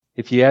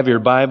If you have your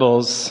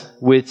Bibles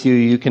with you,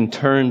 you can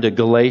turn to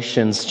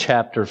Galatians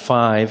chapter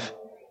 5.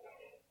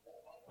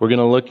 We're going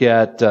to look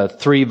at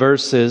 3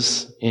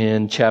 verses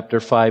in chapter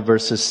 5,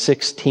 verses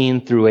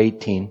 16 through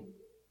 18.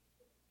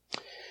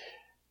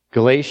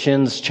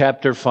 Galatians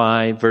chapter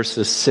 5,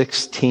 verses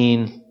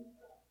 16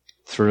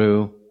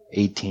 through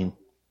 18.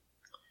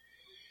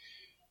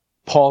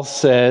 Paul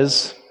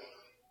says,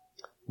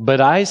 "But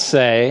I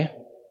say,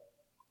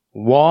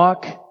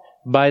 walk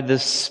by the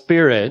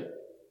Spirit,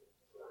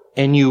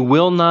 and you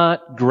will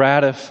not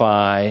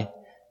gratify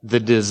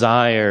the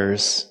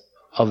desires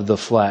of the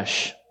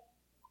flesh.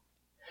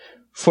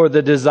 For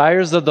the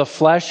desires of the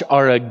flesh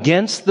are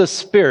against the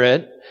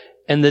Spirit,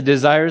 and the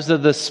desires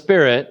of the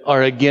Spirit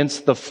are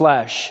against the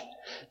flesh.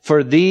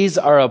 For these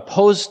are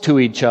opposed to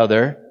each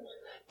other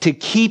to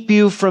keep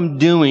you from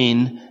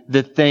doing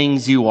the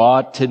things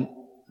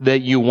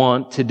that you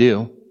want to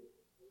do.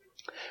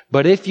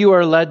 But if you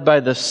are led by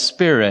the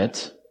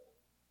Spirit,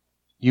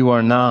 you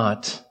are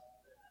not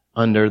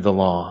under the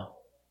law."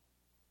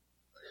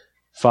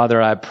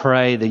 Father, I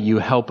pray that you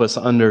help us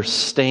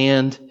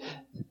understand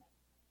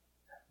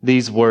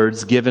these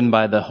words given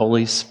by the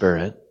Holy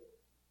Spirit,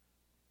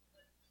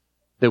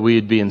 that we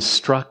would be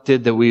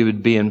instructed, that we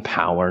would be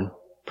empowered.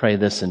 Pray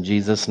this in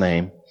Jesus'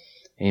 name.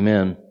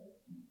 Amen.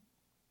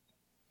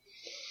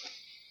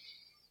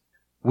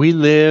 We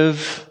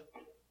live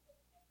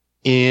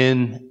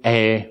in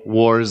a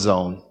war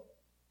zone,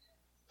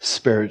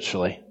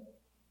 spiritually.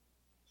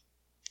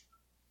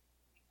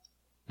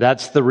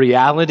 That's the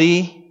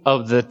reality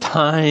of the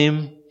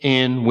time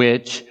in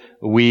which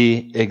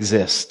we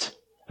exist.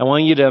 I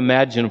want you to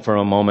imagine for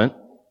a moment,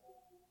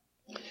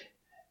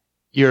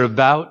 you're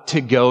about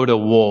to go to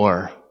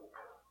war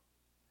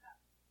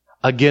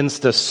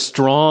against a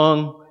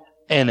strong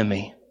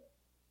enemy.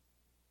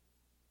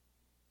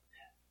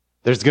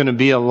 There's going to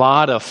be a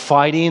lot of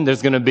fighting.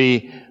 There's going to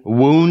be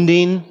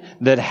wounding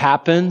that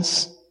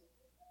happens.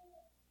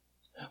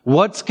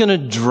 What's going to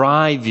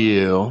drive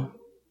you?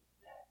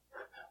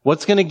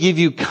 What's going to give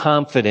you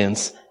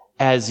confidence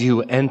as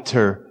you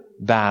enter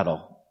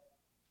battle?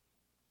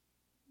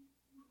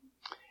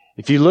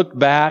 If you look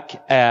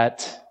back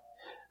at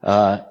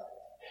the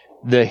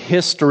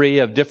history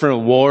of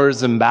different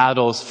wars and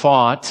battles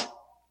fought,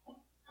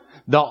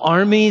 the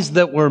armies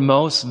that were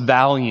most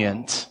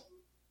valiant,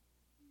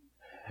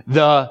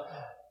 those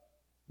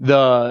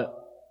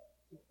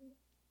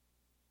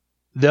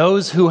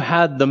who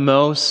had the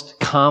most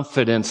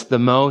confidence, the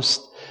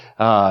most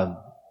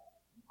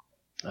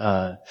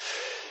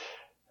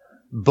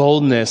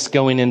boldness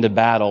going into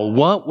battle,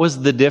 what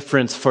was the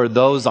difference for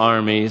those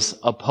armies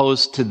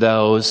opposed to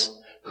those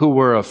who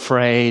were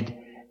afraid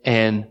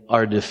and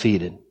are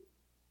defeated?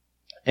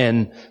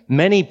 And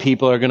many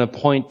people are going to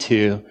point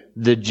to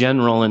the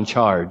general in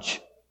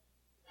charge.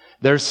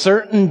 There are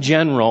certain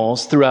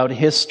generals throughout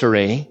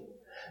history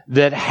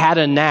that had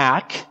a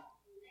knack,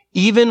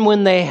 even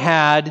when they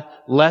had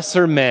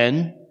lesser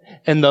men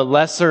and the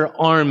lesser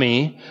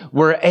army,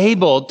 were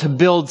able to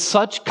build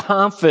such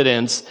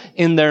confidence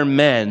in their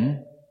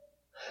men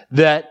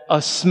that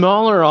a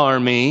smaller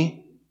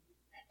army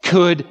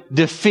could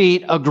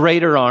defeat a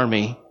greater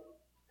army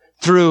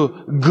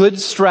through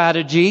good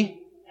strategy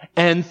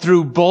and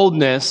through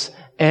boldness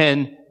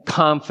and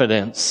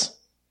confidence.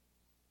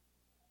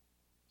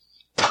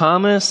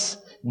 Thomas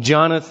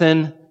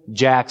Jonathan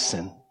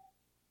Jackson.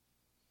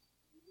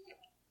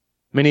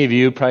 Many of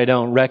you probably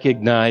don't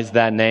recognize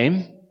that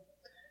name,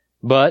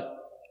 but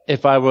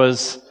if I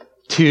was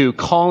to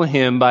call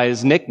him by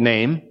his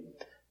nickname,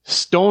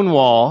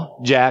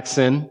 Stonewall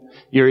Jackson,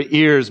 your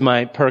ears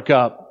might perk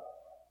up.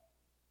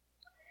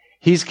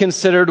 He's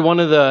considered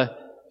one of the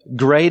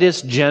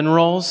greatest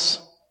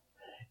generals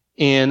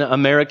in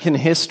American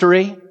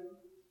history.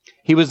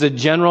 He was a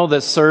general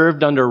that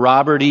served under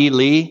Robert E.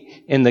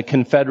 Lee in the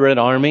Confederate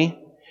Army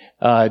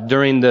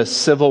during the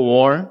Civil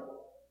War.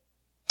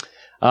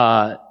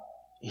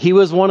 He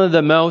was one of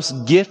the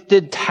most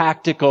gifted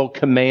tactical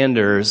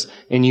commanders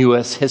in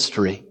U.S.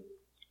 history.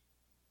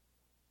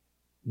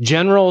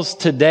 Generals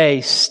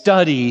today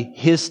study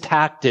his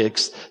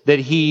tactics that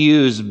he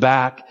used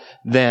back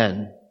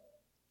then.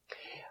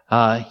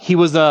 He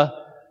was a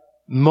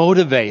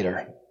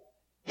motivator.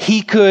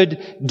 He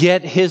could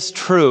get his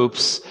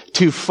troops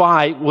to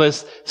fight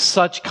with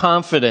such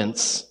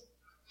confidence.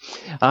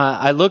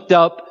 I looked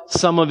up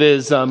some of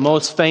his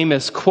most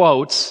famous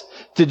quotes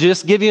to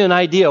just give you an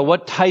idea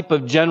what type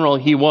of general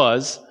he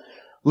was.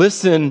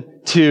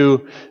 Listen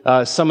to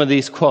some of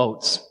these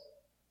quotes.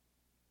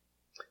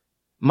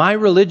 "My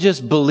religious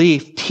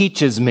belief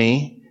teaches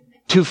me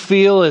to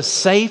feel as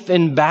safe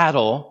in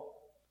battle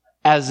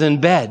as in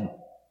bed.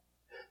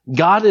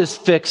 God has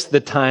fixed the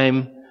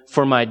time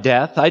for my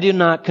death. I do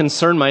not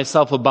concern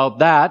myself about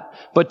that,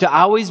 but to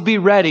always be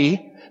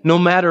ready, no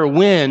matter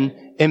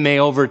when it may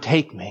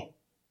overtake me."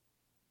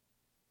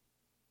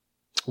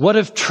 What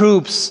if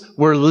troops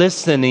were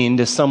listening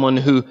to someone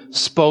who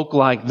spoke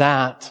like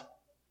that?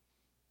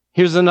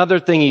 Here's another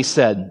thing he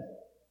said.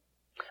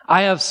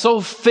 I have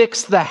so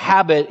fixed the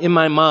habit in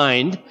my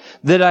mind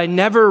that I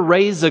never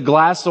raise a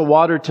glass of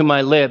water to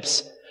my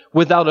lips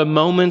without a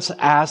moment's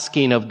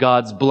asking of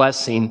God's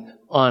blessing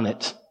on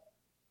it.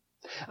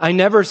 I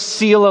never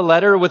seal a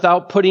letter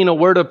without putting a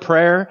word of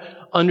prayer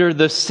under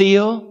the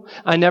seal.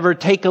 I never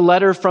take a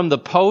letter from the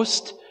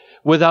post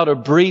without a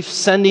brief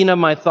sending of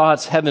my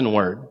thoughts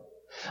heavenward.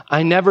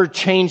 I never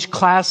change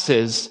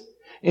classes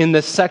in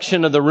the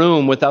section of the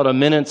room without a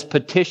minute's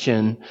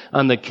petition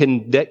on the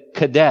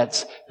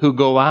cadets who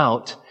go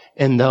out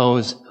and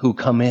those who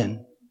come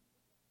in.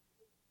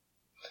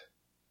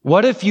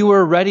 What if you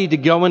were ready to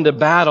go into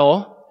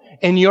battle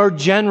and your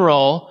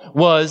general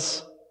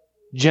was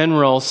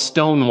General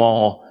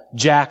Stonewall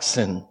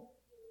Jackson?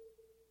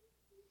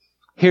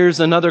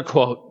 Here's another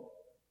quote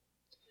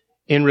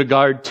in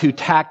regard to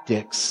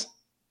tactics.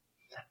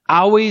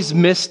 Always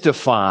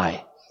mystify,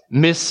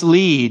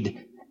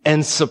 mislead,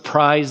 and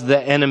surprise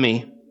the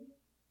enemy.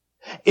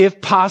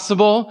 If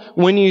possible,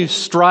 when you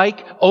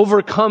strike,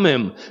 overcome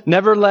him.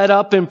 Never let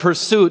up in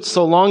pursuit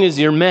so long as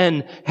your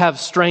men have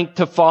strength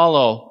to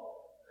follow.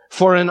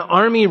 For an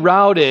army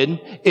routed,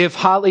 if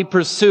hotly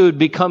pursued,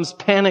 becomes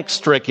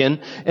panic-stricken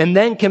and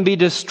then can be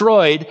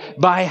destroyed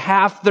by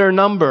half their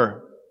number.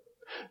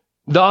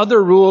 The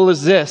other rule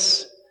is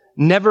this: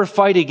 never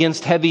fight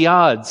against heavy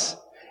odds.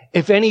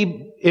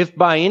 If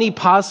by any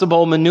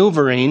possible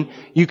maneuvering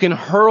you can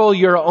hurl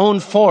your own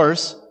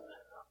force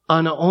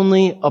on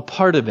only a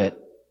part of it,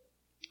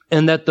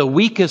 and that the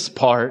weakest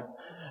part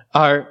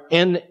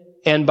and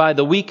by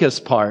the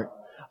weakest part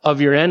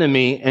of your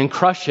enemy and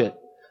crush it,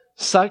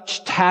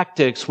 such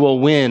tactics will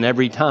win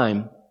every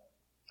time.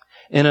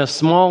 And a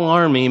small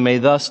army may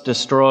thus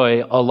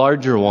destroy a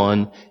larger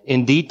one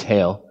in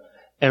detail,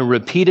 and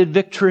repeated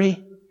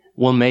victory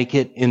will make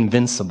it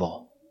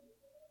invincible.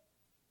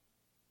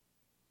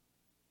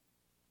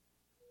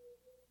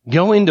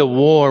 Going to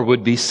war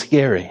would be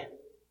scary.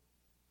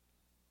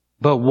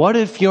 But what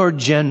if your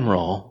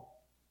general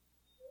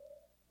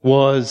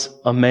was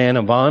a man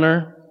of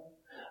honor,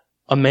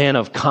 a man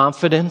of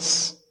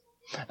confidence,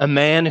 a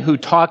man who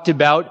talked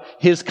about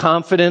his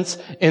confidence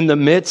in the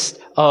midst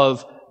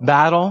of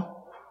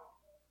battle?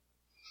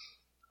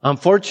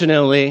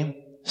 Unfortunately,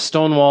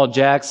 Stonewall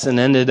Jackson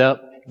ended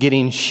up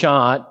getting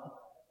shot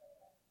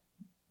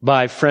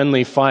by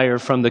friendly fire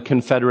from the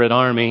Confederate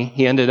Army.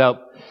 He ended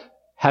up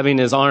having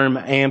his arm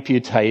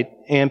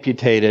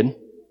amputated,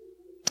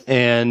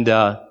 and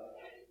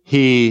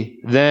he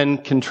then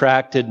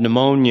contracted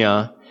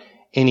pneumonia,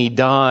 and he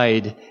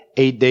died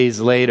 8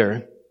 days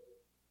later.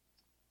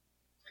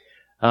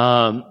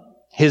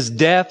 His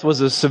death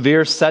was a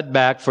severe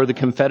setback for the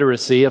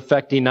Confederacy,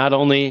 affecting not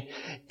only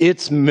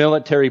its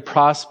military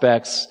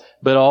prospects,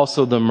 but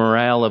also the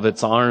morale of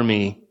its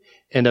army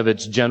and of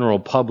its general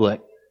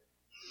public.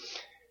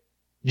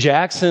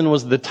 Jackson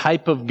was the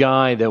type of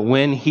guy that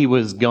when he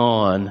was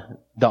gone,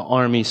 the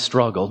army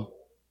struggled.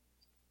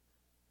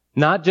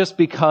 Not just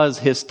because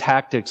his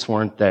tactics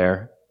weren't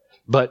there,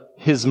 but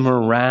his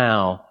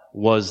morale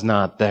was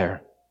not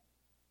there.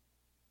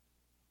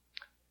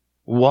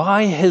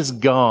 Why has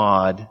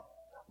God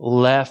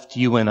left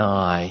you and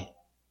I,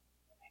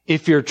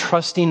 if you're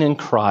trusting in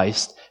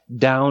Christ,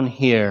 down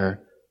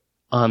here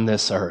on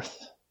this earth?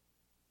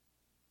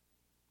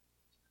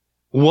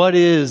 What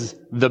is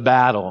the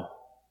battle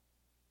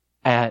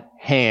at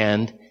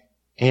hand,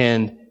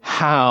 and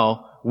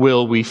how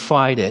will we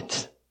fight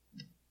it?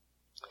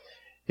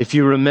 If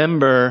you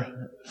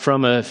remember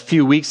from a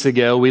few weeks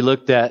ago, we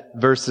looked at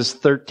verses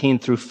 13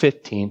 through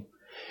 15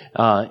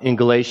 in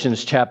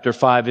Galatians chapter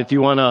 5. If you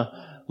want to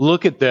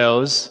look at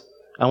those,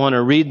 I want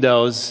to read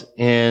those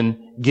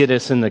and get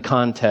us in the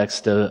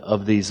context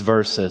of these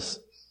verses.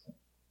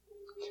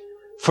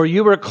 For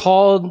you were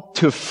called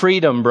to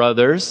freedom,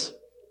 brothers.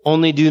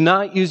 Only do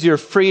not use your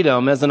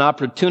freedom as an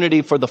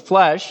opportunity for the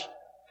flesh,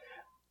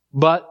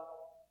 but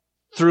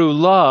through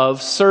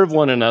love serve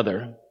one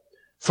another.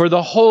 For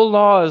the whole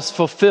law is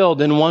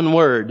fulfilled in one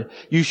word: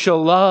 you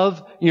shall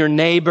love your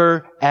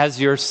neighbor as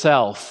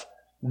yourself.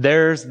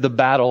 There's the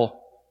battle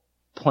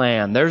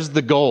plan. There's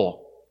the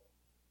goal.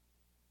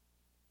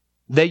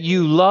 That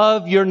you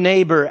love your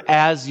neighbor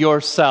as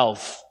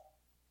yourself.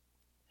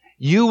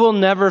 You will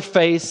never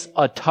face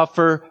a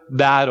tougher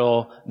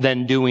battle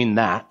than doing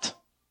that.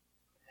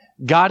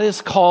 God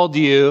has called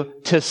you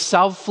to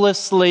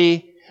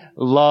selflessly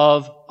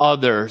love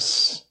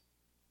others.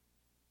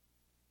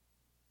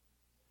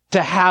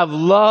 To have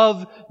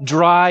love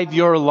drive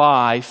your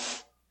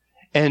life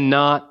and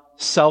not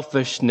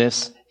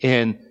selfishness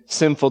and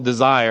sinful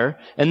desire.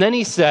 And then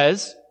he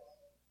says,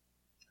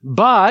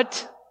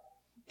 but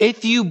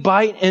if you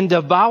bite and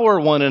devour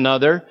one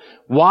another,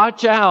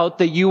 watch out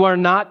that you are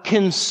not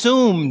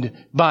consumed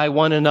by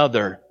one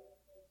another.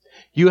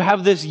 You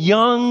have this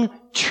young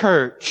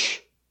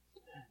church,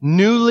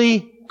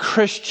 newly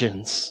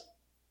Christians,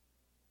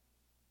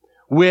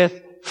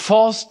 with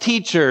false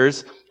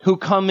teachers who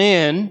come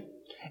in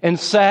and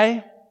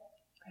say,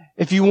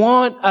 if you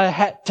want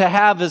to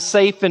have a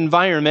safe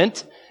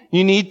environment,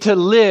 you need to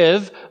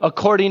live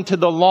according to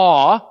the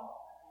law.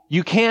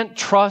 You can't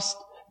trust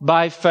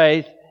by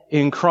faith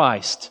in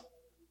Christ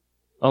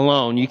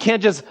alone. You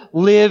can't just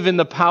live in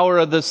the power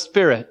of the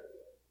Spirit.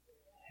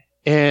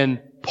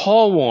 And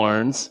Paul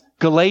warns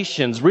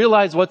Galatians,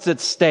 realize what's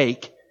at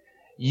stake.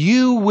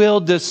 You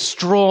will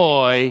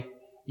destroy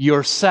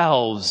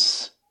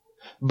yourselves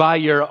by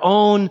your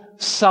own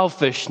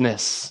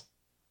selfishness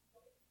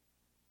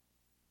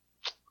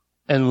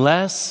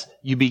unless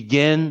you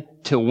begin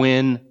to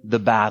win the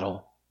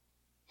battle.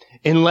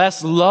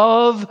 Unless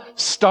love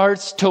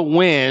starts to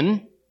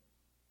win,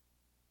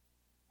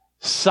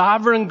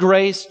 Sovereign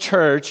Grace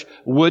Church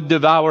would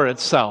devour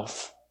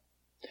itself.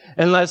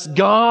 Unless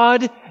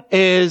God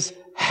is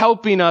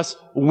helping us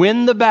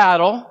win the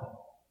battle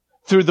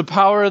through the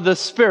power of the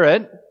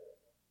Spirit,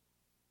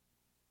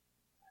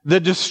 the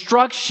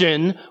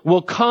destruction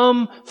will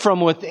come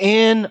from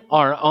within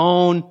our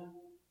own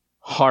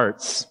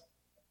hearts.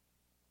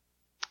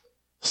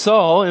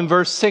 So, in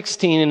verse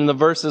 16, and in the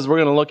verses we're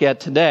going to look at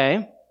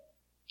today,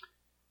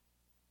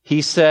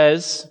 he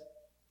says,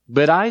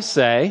 "But I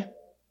say,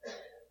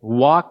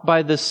 walk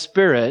by the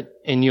Spirit,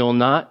 and you'll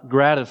not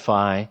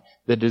gratify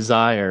the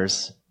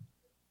desires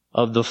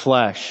of the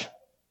flesh."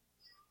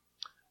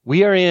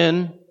 We are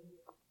in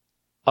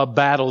a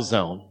battle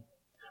zone.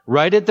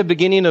 Right at the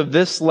beginning of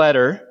this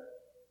letter,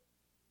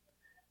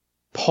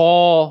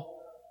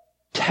 Paul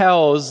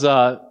tells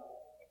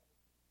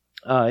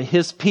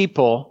his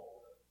people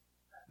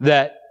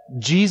that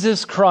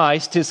Jesus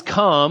Christ has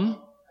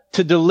come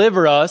to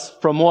deliver us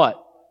from what?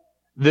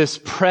 This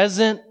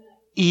present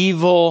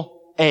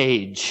evil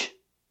age.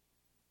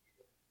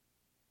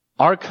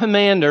 Our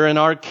commander and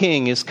our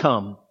king is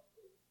come.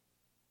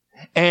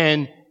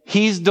 And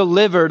he's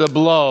delivered a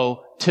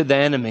blow to the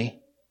enemy.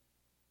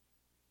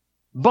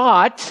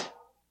 But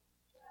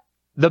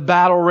the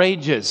battle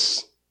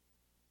rages.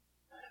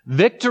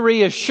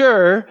 Victory is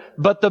sure,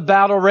 but the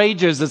battle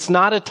rages. It's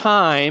not a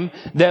time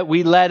that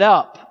we let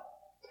up.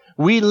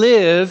 We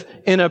live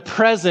in a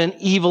present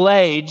evil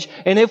age.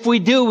 And if we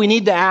do, we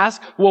need to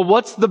ask, well,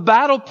 what's the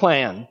battle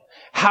plan?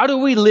 How do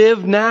we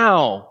live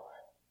now?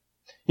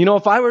 You know,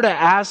 if I were to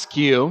ask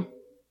you,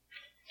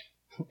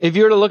 if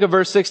you were to look at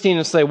verse 16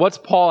 and say, what's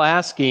Paul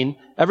asking?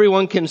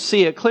 Everyone can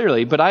see it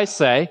clearly. But I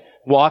say,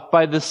 walk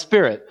by the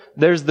Spirit.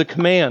 There's the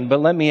command. But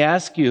let me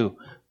ask you,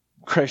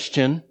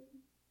 Christian,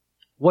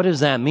 what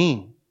does that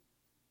mean?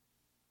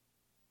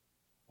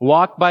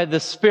 Walk by the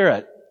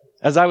Spirit.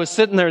 As I was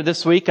sitting there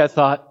this week, I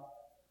thought,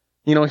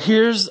 you know,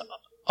 here's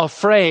a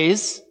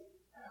phrase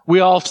we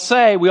all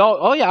say,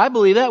 oh yeah, I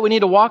believe that. We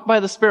need to walk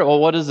by the Spirit. Well,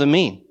 what does it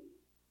mean?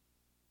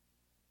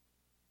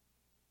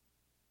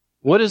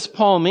 What does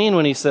Paul mean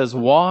when he says,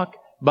 walk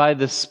by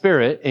the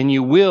Spirit and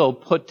you will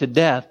put to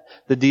death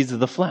the deeds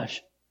of the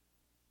flesh?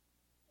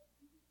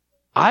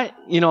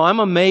 I'm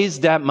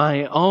amazed at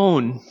my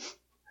own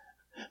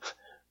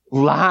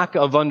lack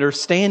of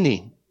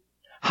understanding.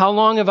 How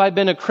long have I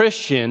been a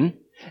Christian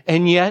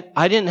and yet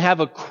I didn't have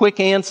a quick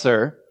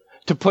answer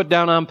to put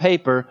down on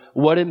paper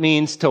what it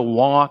means to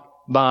walk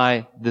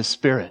by the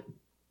Spirit?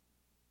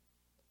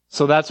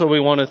 So that's what we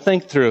want to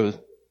think through.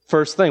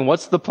 First thing,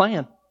 what's the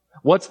plan?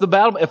 What's the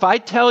battle? If I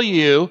tell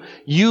you,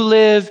 you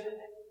live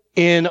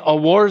in a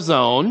war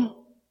zone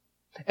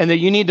and that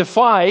you need to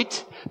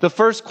fight, the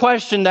first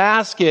question to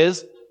ask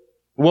is,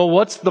 well,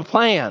 what's the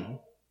plan?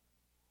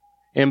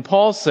 And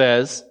Paul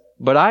says,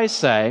 but I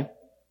say,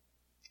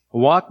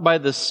 walk by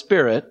the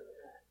Spirit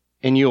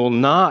and you will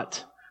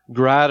not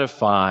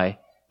gratify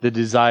the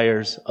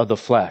desires of the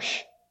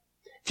flesh.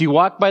 If you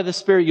walk by the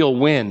Spirit, you'll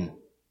win.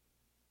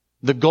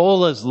 The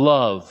goal is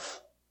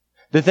love.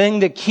 The thing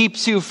that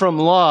keeps you from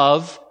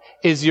love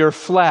is your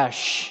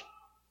flesh.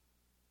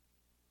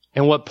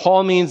 And what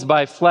Paul means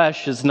by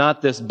flesh is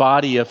not this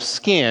body of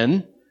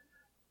skin,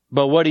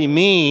 but what he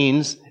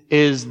means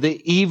is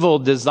the evil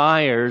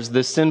desires,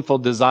 the sinful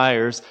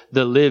desires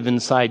that live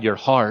inside your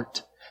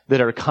heart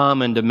that are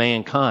common to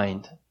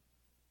mankind.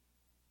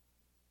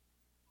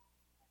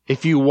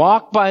 If you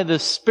walk by the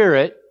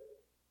Spirit,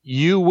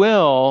 you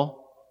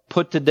will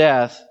put to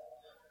death.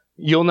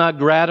 You'll not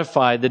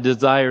gratify the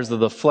desires of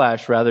the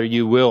flesh. Rather,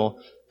 you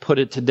will put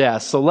it to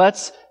death. So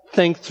let's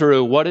think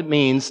through what it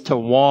means to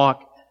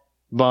walk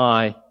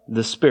by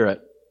the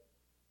Spirit.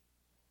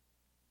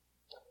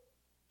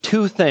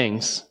 Two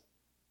things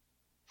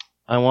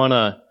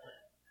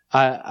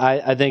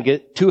I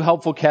think two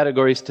helpful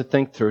categories to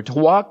think through. To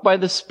walk by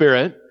the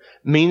Spirit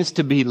means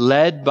to be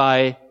led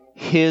by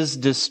His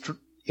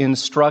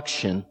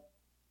instruction.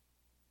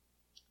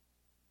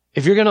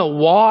 If you're going to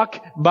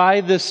walk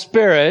by the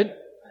Spirit,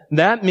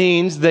 that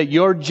means that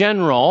your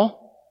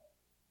general,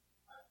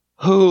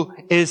 who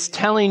is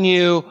telling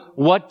you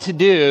what to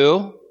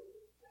do,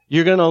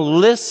 you're going to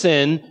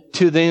listen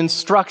to the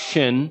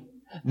instruction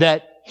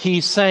that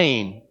he's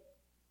saying.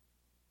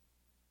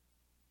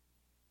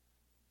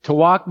 To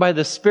walk by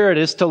the Spirit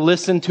is to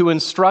listen to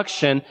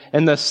instruction.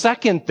 And the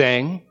second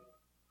thing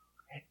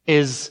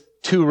is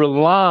to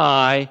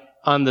rely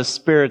on the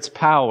Spirit's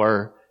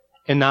power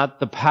and not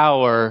the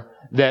power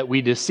that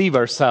we deceive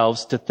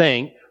ourselves to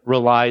think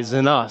relies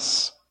in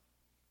us.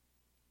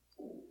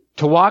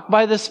 To walk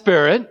by the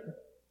Spirit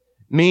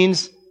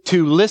means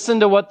to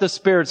listen to what the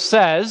Spirit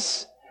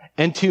says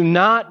and to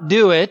not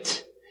do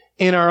it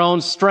in our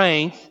own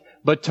strength,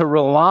 but to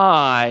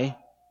rely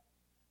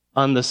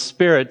on the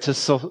Spirit to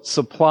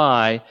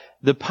supply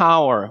the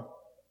power.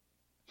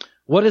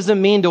 What does it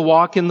mean to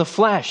walk in the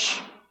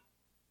flesh?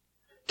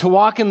 To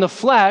walk in the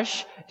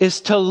flesh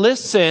is to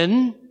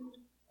listen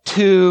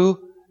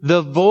to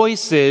the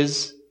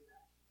voices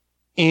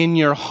in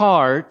your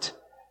heart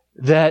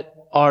that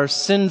are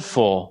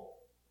sinful,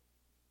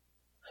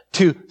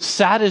 to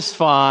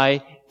satisfy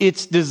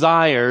its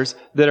desires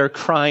that are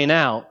crying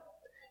out.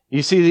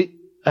 You see,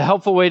 a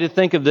helpful way to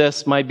think of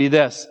this might be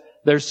this.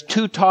 There's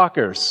two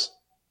talkers.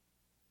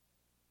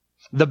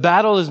 The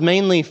battle is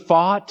mainly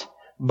fought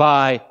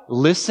by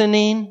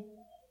listening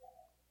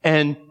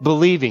and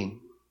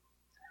believing.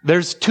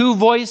 There's two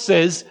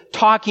voices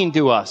talking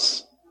to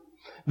us.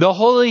 The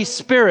Holy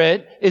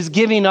Spirit is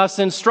giving us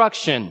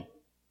instruction.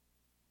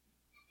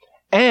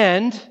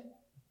 And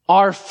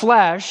our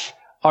flesh,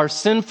 our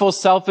sinful,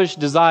 selfish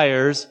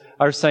desires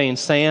are saying,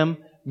 Sam,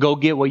 go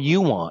get what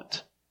you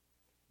want.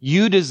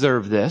 You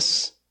deserve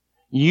this.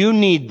 You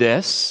need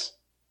this.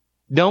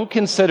 Don't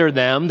consider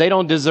them. They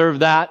don't deserve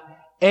that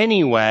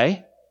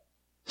anyway.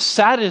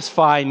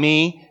 Satisfy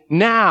me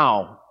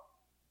now.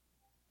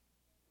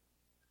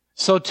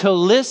 So to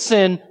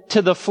listen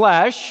to the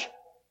flesh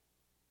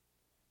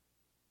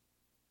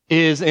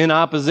is in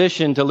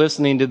opposition to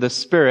listening to the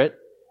Spirit.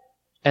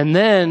 And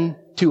then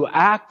to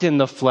act in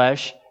the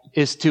flesh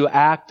is to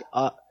act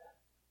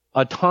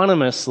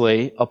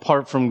autonomously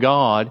apart from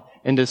God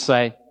and to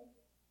say,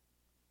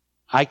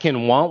 I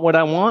can want what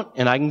I want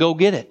and I can go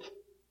get it.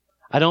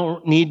 I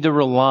don't need to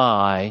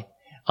rely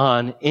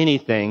on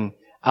anything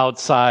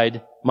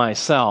outside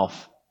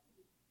myself.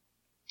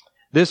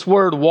 This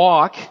word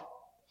walk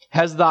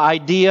has the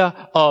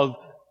idea of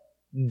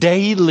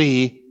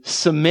daily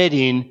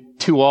submitting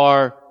to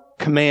our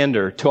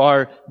commander, to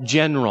our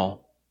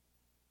general,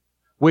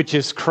 which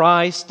is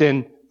Christ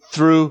and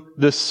through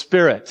the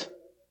Spirit.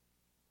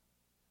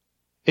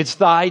 It's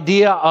the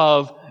idea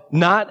of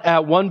not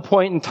at one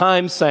point in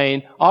time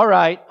saying, all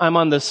right, I'm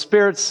on the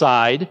Spirit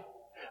side,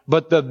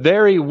 but the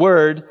very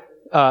word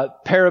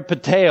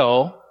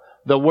peripateo,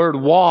 the word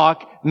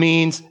walk,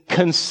 means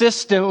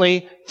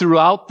consistently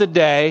throughout the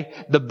day,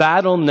 the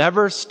battle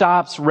never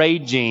stops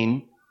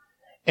raging,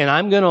 and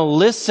I'm going to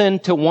listen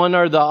to one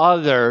or the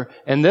other.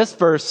 And this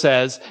verse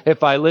says,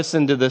 if I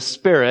listen to the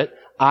Spirit,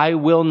 I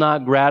will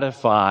not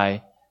gratify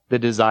the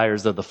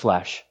desires of the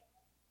flesh.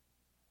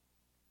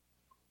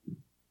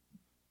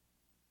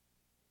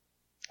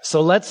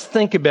 So let's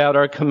think about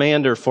our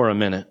commander for a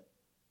minute.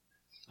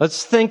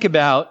 Let's think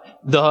about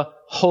the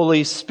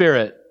Holy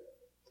Spirit.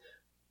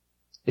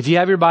 If you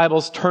have your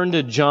Bibles, turn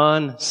to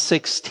John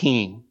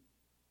 16,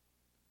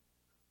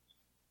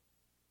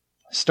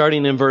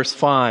 starting in verse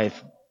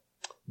 5.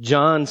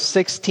 John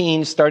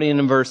 16, starting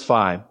in verse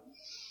 5.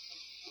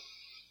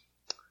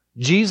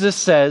 Jesus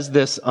says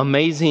this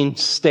amazing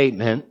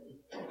statement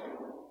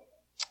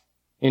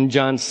in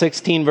John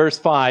 16, verse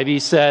 5. He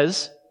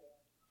says,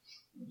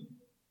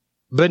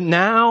 but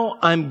now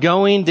I'm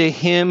going to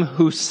him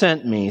who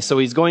sent me. So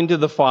he's going to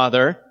the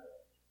Father.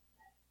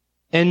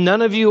 And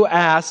none of you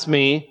ask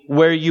me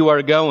where you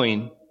are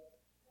going.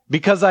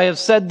 Because I have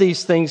said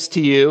these things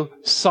to you,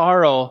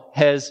 sorrow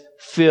has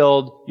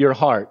filled your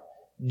heart.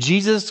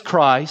 Jesus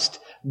Christ,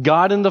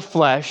 God in the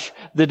flesh,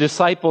 the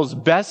disciples'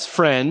 best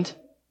friend,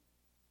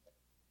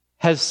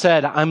 has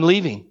said, I'm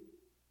leaving.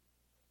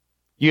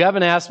 You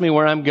haven't asked me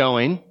where I'm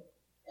going.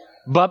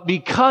 But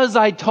because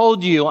I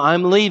told you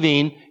I'm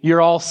leaving,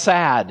 you're all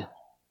sad,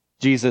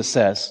 Jesus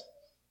says.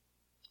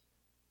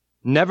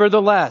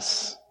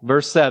 Nevertheless,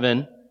 verse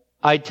 7,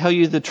 I tell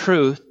you the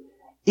truth,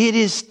 it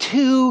is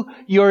to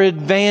your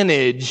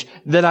advantage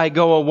that I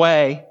go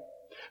away.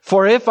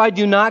 For if I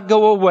do not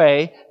go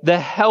away, the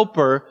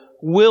Helper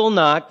will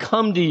not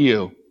come to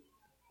you.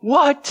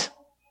 What?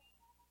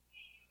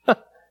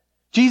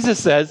 Jesus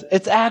says,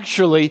 it's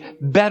actually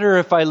better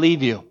if I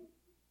leave you.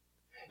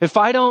 If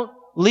I don't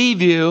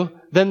leave you,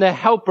 then the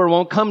Helper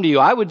won't come to you.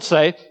 I would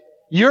say,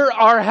 you're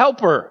our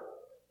helper.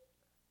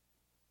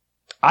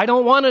 I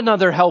don't want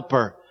another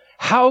helper.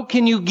 How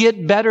can you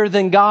get better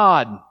than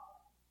God?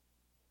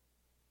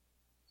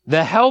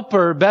 The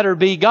helper better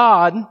be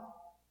God,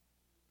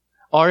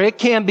 or it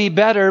can't be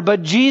better,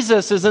 but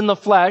Jesus is in the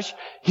flesh.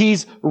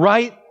 He's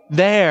right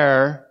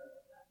there.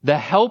 The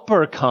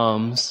helper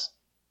comes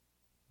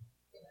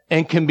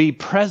and can be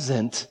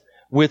present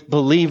with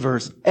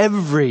believers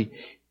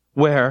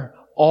everywhere,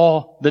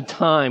 all the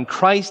time.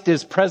 Christ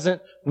is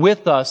present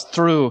with us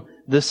through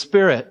the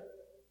Spirit.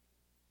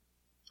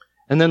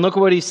 And then look at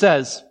what he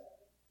says.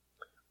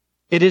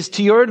 It is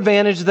to your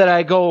advantage that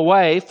I go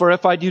away, for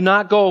if I do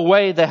not go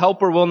away, the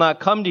Helper will not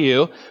come to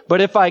you.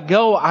 But if I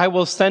go, I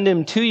will send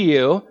him to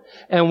you.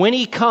 And when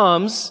he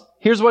comes,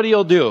 here's what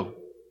he'll do.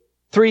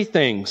 3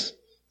 things.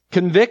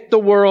 Convict the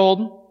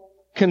world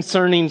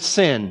concerning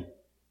sin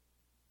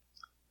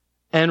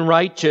and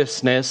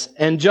righteousness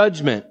and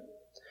judgment.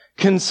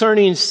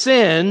 Concerning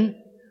sin,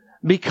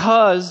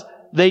 because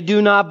they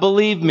do not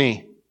believe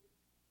me.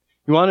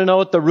 You want to know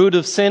what the root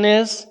of sin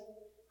is?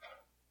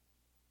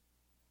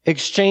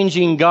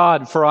 Exchanging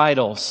God for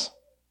idols.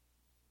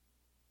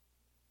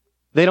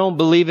 They don't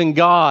believe in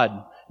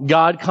God.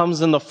 God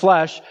comes in the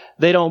flesh.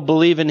 They don't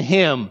believe in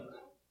Him.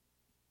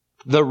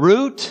 The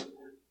root,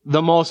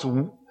 the most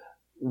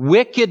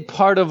wicked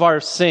part of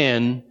our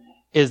sin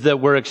is that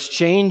we're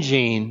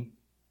exchanging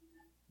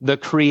the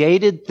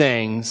created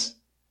things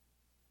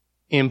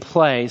in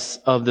place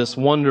of this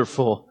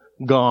wonderful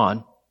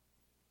God.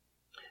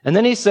 And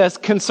then he says,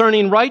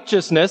 concerning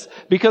righteousness,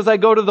 because I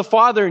go to the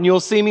Father and you'll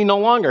see me no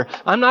longer.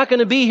 I'm not going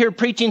to be here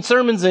preaching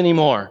sermons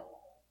anymore.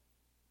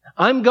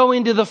 I'm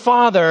going to the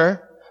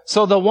Father,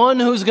 so the one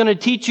who's going to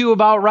teach you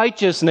about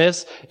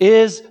righteousness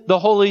is the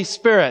Holy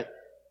Spirit.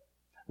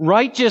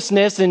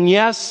 Righteousness, and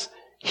yes,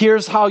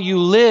 here's how you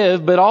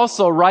live, but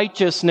also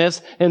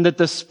righteousness, and that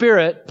the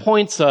Spirit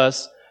points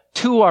us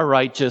to our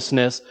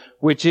righteousness,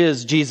 which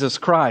is Jesus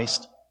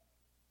Christ.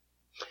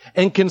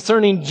 And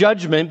concerning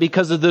judgment,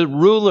 because of the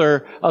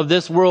ruler of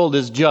this world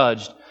is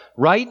judged.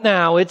 Right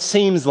now, it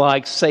seems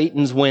like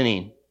Satan's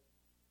winning.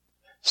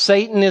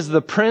 Satan is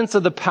the prince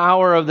of the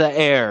power of the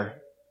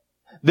air.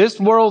 This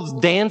world's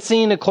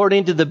dancing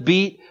according to the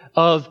beat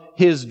of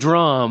his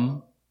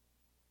drum,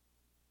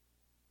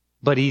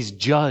 but he's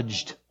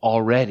judged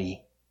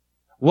already.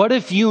 What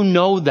if you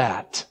know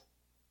that?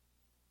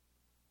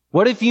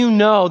 What if you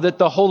know that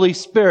the Holy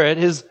Spirit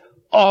has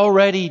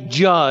already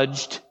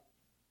judged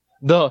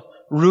the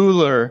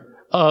ruler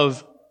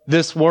of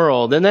this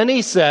world? And then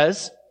he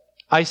says,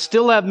 I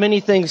still have many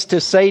things to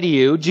say to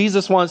you.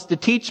 Jesus wants to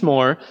teach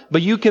more,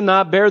 but you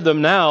cannot bear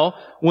them now.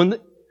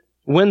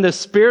 When the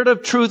Spirit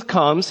of truth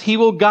comes, He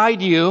will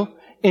guide you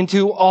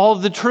into all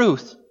the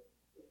truth.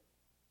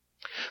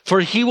 For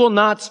He will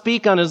not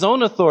speak on His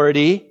own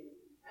authority,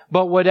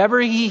 but whatever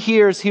He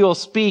hears, He'll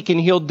speak, and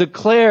He'll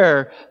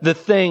declare the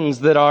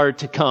things that are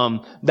to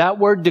come. That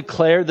word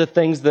declare the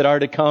things that are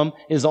to come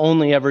is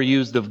only ever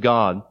used of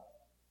God.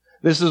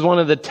 This is one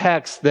of the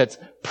texts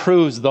that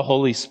proves the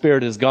Holy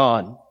Spirit is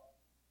God.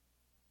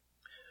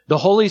 The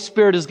Holy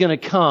Spirit is going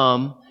to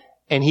come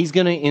and He's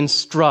going to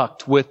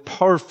instruct with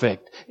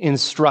perfect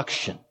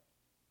instruction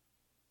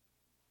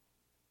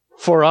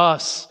for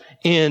us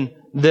in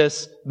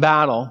this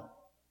battle.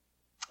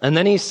 And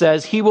then He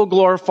says, He will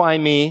glorify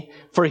me,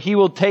 for He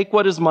will take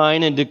what is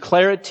mine and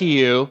declare it to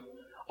you.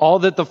 All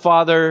that the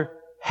Father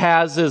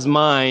has is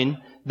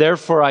mine.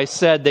 Therefore I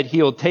said that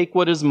He will take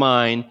what is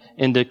mine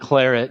and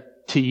declare it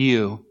to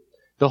you.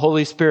 The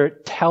Holy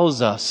Spirit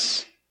tells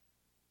us,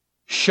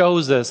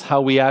 shows us how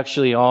we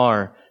actually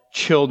are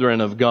children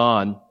of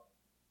God.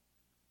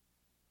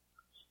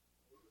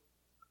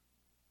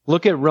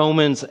 Look at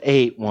Romans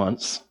 8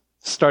 once,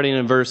 starting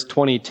in verse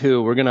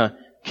 22. We're going to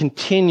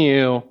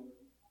continue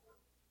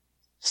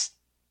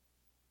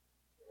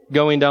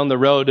going down the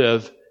road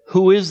of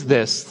who is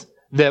this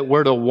that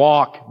we're to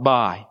walk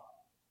by?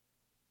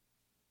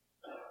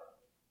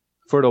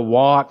 If we're to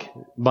walk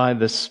by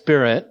the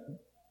Spirit,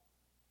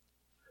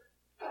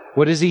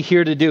 what is He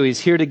here to do?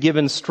 He's here to give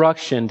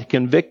instruction, to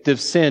convict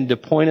of sin, to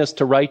point us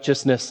to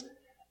righteousness,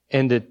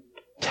 and to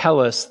tell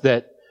us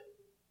that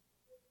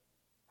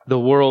the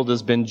world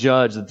has been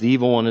judged, that the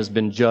evil one has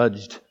been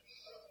judged.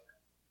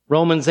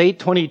 Romans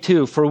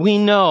 8:22, for we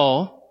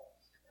know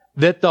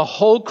that the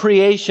whole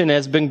creation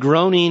has been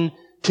groaning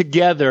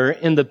together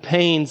in the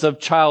pains of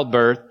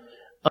childbirth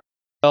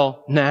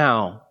until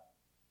now.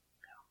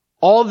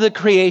 All the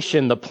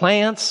creation, the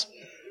plants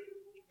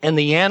and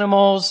the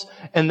animals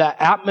and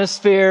the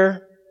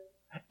atmosphere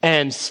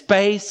and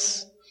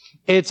space,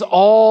 it's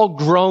all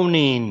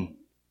groaning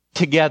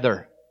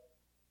together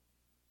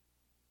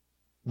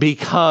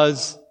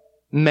because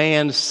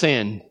man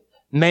sinned.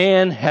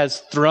 Man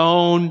has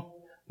thrown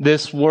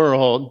this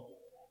world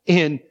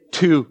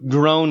into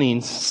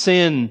groaning,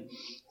 sin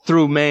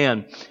through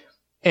man.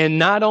 And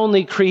not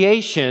only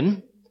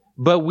creation,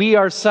 but we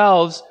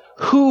ourselves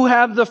who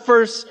have the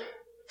first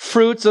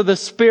fruits of the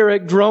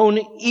Spirit groan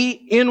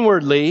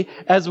inwardly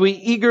as we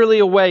eagerly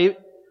await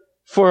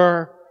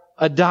for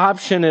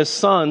adoption as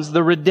sons,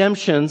 the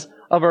redemptions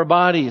of our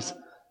bodies.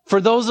 For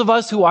those of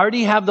us who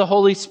already have the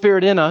Holy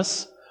Spirit in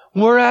us,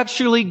 we're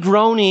actually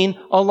groaning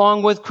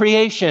along with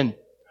creation.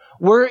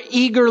 We're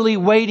eagerly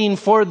waiting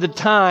for the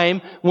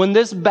time when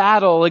this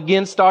battle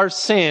against our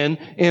sin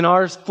in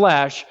our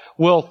flesh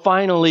will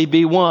finally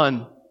be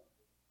won.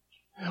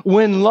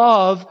 When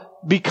love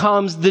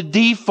becomes the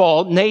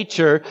default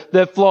nature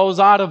that flows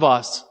out of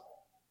us.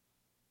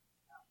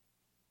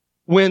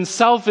 When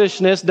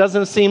selfishness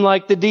doesn't seem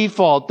like the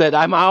default that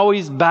I'm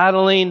always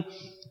battling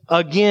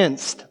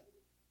against.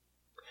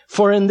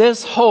 For in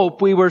this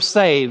hope we were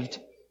saved.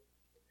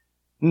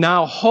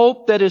 Now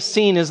hope that is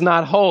seen is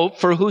not hope,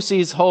 for who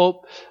sees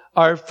hope,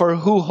 or for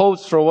who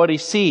hopes for what he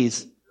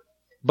sees.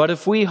 But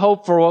if we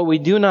hope for what we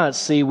do not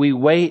see, we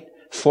wait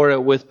for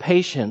it with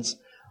patience.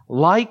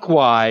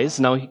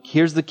 Likewise, now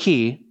here's the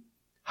key.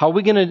 How are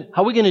we going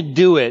to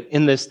do it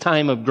in this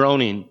time of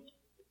groaning?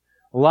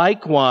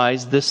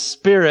 Likewise, the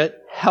Spirit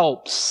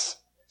helps.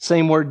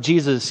 Same word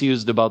Jesus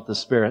used about the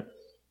Spirit.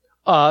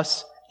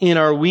 Us in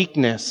our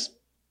weakness.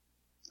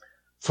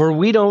 For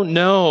we don't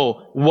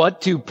know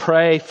what to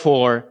pray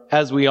for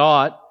as we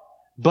ought,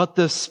 but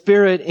the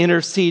Spirit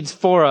intercedes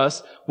for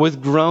us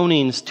with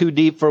groanings too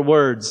deep for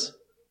words.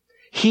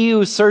 He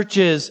who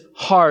searches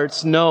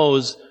hearts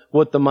knows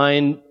what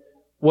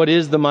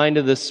is the mind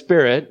of the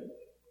Spirit.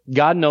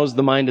 God knows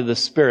the mind of the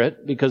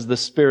Spirit because the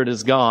Spirit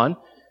is God.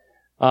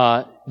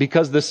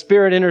 Because the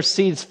Spirit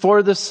intercedes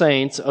for the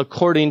saints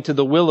according to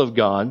the will of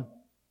God.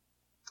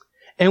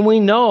 And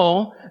we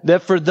know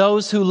that for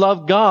those who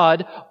love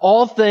God,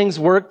 all things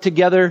work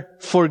together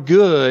for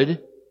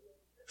good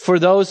for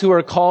those who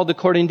are called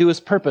according to His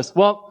purpose.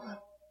 Well,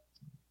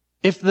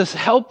 if the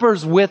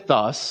Helper's with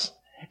us,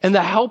 and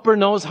the Helper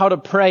knows how to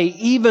pray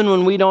even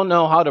when we don't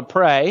know how to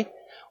pray,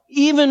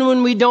 even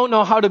when we don't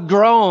know how to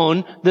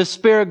groan, the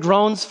Spirit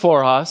groans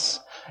for us.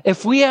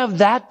 If we have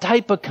that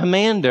type of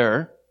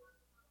commander,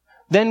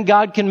 then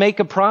God can make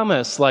a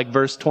promise like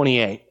verse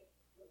 28,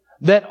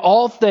 that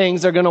all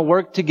things are going to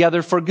work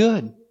together for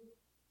good.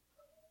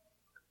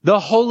 The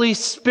Holy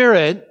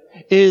Spirit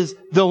is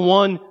the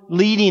one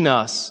leading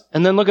us.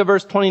 And then look at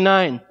verse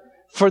 29.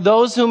 For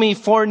those whom He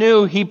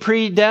foreknew, He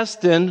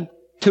predestined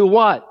to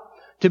what?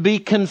 To be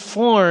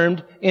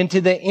conformed into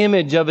the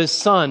image of His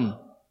Son.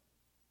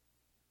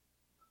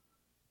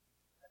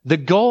 The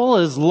goal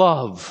is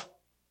love.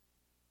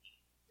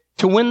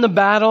 To win the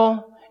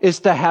battle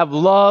is to have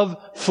love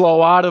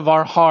flow out of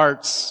our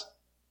hearts.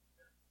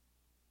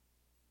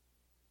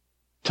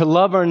 To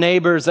love our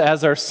neighbors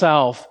as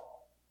ourselves.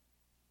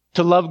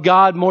 To love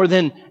God more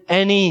than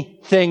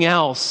anything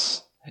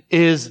else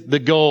is the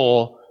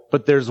goal.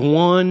 But there's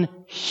one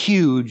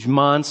huge,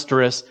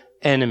 monstrous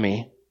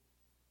enemy.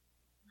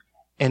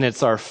 And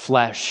it's our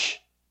flesh,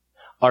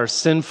 our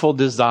sinful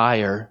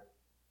desire.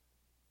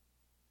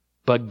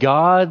 But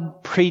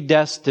God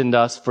predestined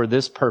us for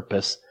this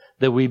purpose,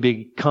 that we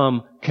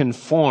become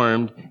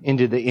conformed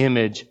into the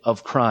image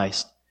of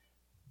Christ.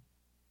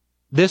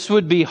 This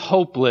would be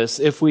hopeless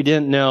if we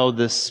didn't know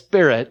the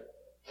Spirit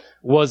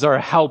was our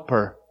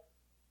helper.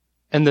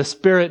 And the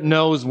Spirit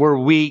knows we're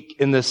weak,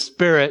 and the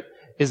Spirit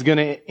is going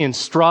to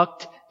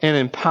instruct and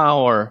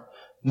empower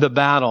the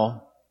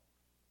battle.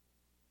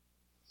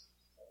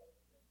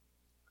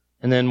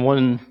 And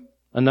then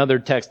another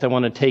text I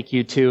want to take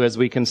you to as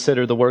we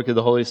consider the work of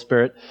the Holy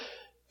Spirit.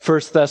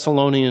 1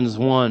 Thessalonians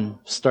 1,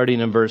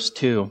 starting in verse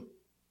 2.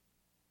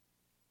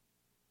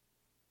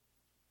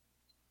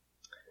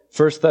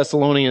 1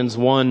 Thessalonians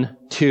 1,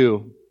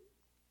 2.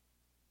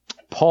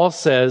 Paul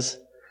says,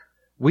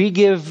 we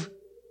give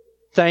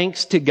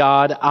thanks to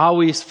God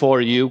always for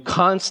you,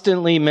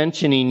 constantly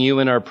mentioning you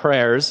in our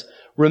prayers,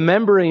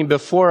 remembering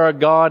before our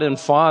God and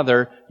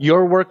Father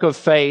your work of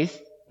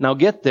faith. Now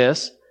get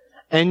this.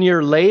 And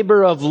your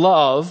labor of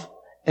love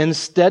and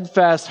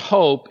steadfast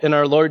hope in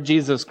our Lord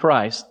Jesus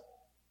Christ.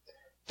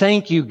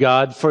 Thank you,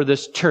 God, for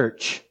this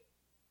church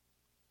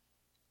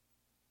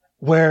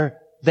where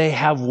they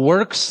have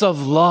works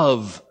of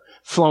love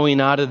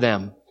flowing out of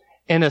them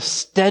and a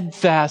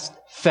steadfast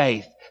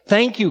faith.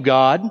 Thank you,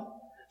 God,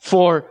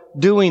 for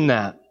doing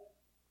that.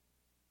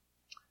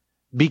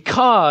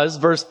 Because,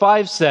 verse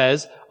 5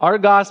 says, our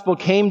gospel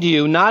came to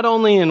you not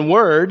only in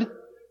word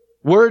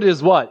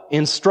is what?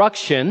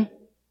 Instruction.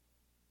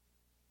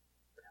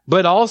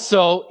 But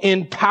also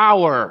in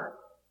power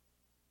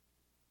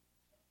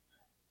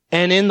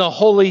and in the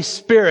Holy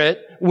Spirit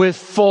with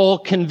full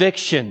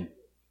conviction.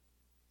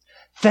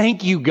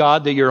 Thank you,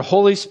 God, that your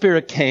Holy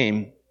Spirit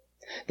came.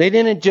 They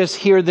didn't just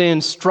hear the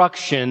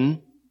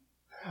instruction,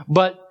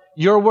 but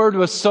your word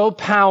was so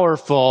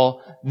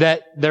powerful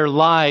that their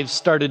lives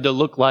started to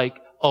look like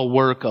a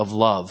work of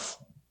love,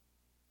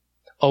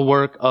 a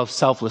work of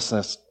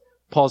selflessness.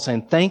 Paul's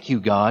saying, thank you,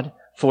 God,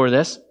 for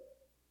this.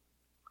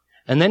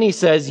 And then he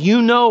says,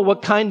 you know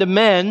what kind of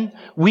men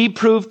we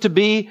prove to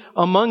be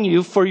among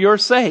you for your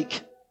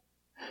sake.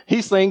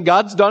 He's saying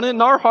God's done it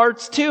in our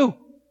hearts too.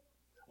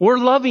 We're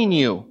loving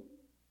you.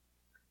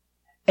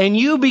 And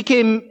you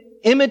became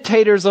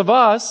imitators of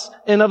us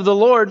and of the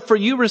Lord, for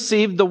you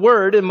received the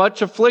word in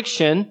much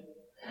affliction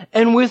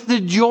and with the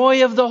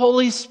joy of the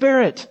Holy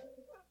Spirit,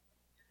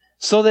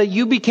 so that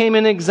you became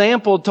an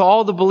example to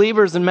all the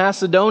believers in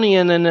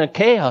Macedonia and in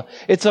Achaia.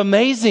 It's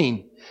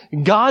amazing.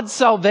 God's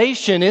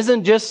salvation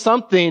isn't just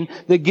something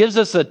that gives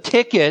us a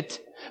ticket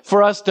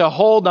for us to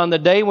hold on the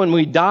day when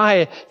we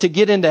die to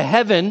get into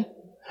heaven,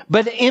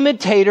 but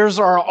imitators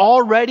are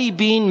already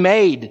being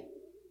made.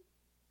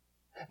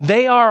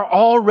 They are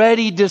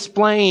already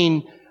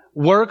displaying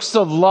works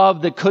of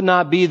love that could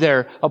not be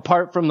there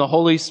apart from the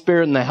Holy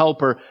Spirit and the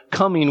Helper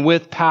coming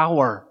with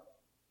power.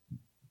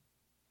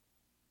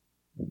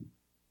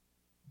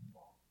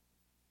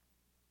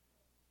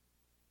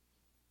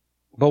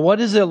 But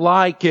what is it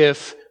like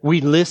if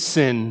we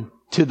listen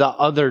to the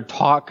other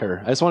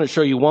talker? I just want to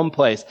show you one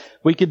place.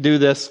 We could do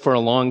this for a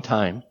long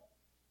time.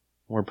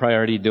 We're probably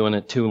already doing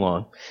it too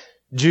long.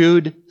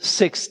 Jude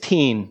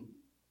 16.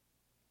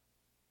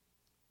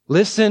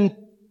 Listen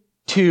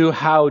to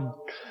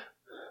how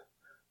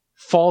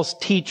false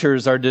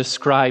teachers are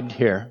described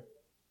here.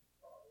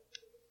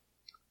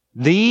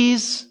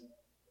 These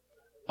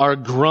are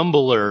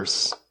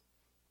grumblers.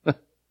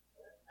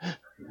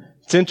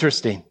 It's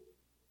interesting.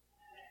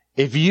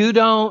 If you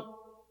don't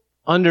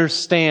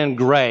understand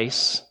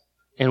grace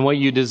and what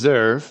you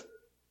deserve,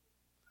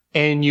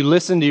 and you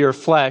listen to your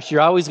flesh,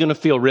 you're always going to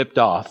feel ripped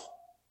off.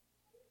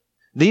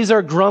 These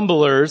are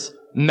grumblers,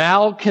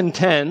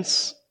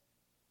 malcontents,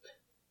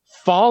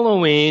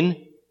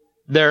 following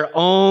their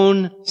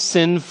own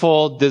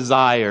sinful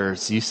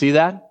desires. You see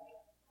that?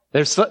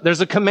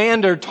 There's a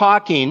commander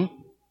talking.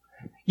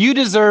 You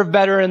deserve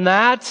better than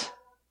that.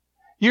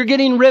 You're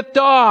getting ripped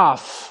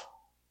off.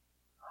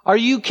 Are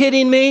you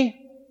kidding me?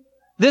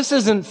 This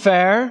isn't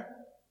fair.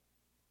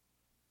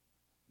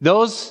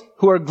 Those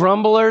who are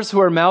grumblers, who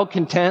are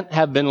malcontent,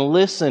 have been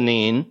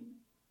listening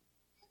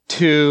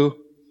to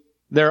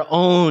their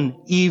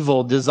own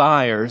evil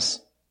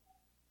desires.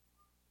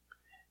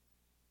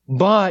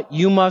 But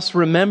you must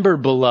remember,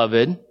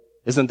 beloved,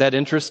 isn't that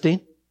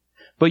interesting?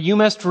 But you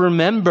must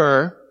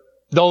remember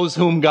those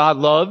whom God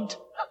loved.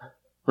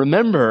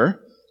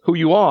 Remember who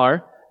you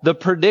are. The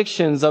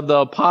predictions of the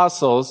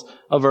apostles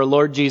of our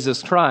Lord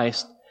Jesus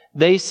Christ.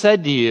 They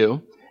said to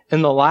you,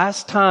 in the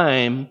last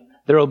time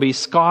there will be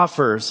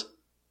scoffers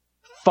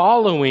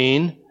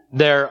following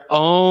their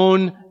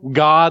own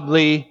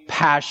godly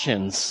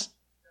passions,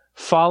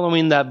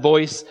 following that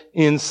voice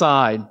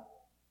inside.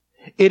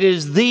 It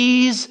is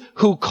these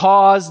who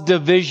cause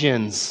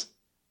divisions,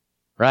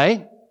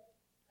 right?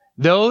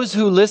 Those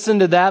who listen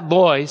to that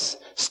voice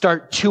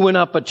start chewing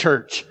up a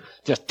church.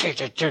 Just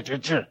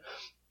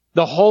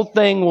the whole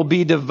thing will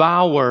be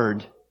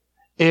devoured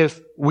if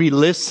we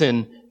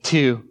listen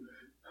to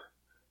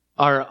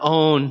our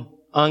own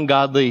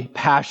ungodly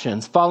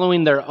passions,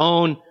 following their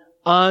own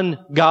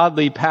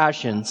ungodly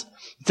passions.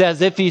 It's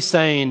as if he's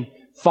saying,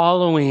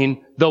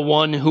 following the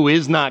one who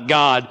is not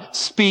God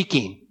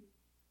speaking.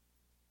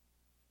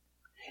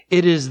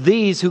 It is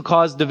these who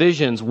cause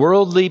divisions,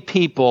 worldly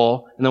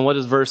people. And then what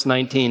does verse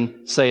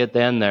 19 say at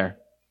the end there?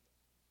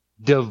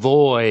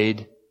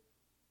 Devoid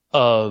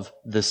of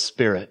the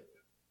Spirit.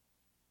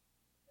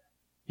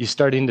 You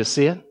starting to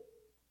see it?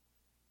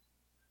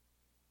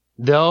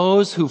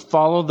 Those who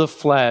follow the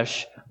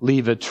flesh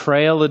leave a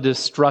trail of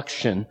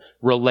destruction,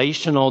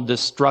 relational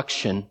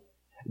destruction,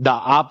 the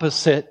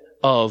opposite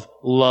of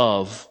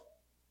love.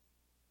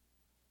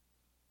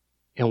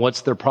 And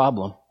what's their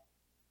problem?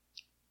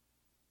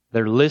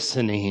 They're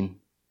listening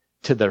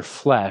to their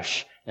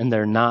flesh, and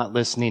they're not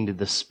listening to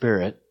the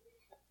Spirit.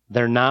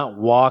 They're not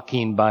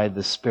walking by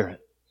the Spirit.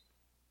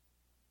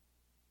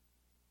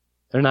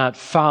 They're not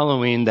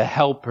following the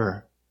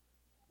helper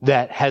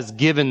that has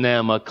given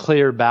them a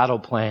clear battle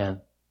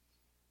plan.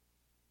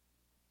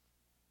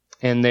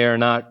 And they are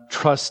not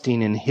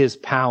trusting in His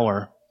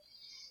power.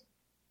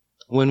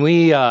 When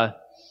we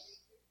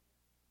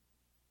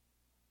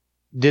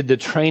did the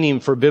training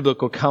for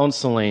biblical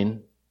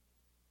counseling,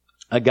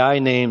 a guy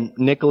named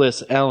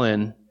Nicholas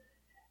Ellen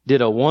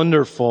did a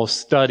wonderful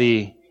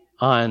study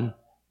on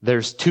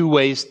there's two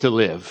ways to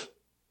live.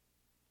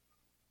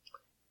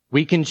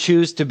 We can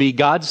choose to be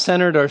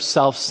God-centered or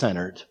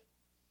self-centered.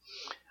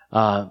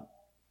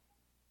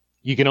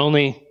 You can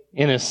only,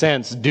 in a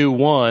sense, do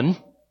one.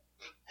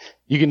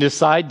 You can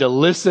decide to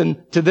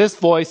listen to this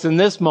voice in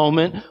this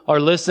moment or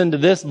listen to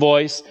this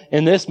voice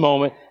in this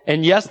moment.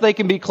 And yes, they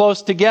can be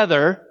close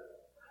together,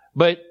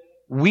 but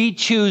we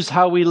choose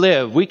how we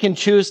live. We can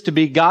choose to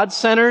be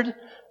God-centered,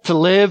 to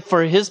live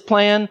for His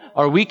plan,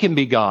 or we can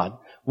be God.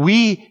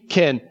 We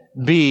can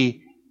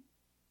be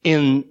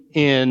in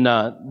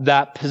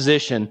that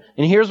position.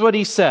 And here's what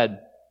he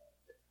said.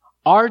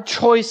 Our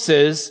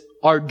choices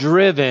are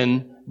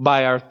driven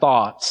by our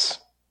thoughts.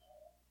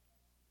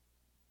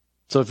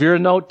 So if you're a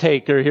note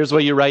taker, here's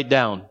what you write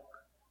down.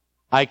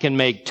 I can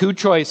make two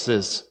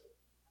choices.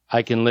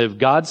 I can live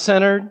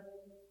God-centered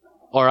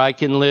or I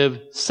can live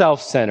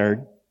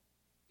self-centered.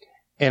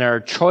 And our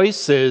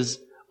choices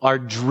are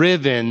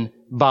driven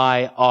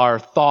by our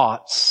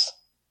thoughts.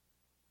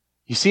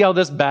 You see how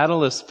this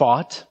battle is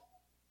fought?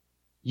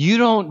 You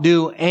don't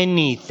do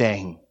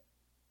anything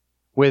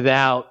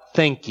without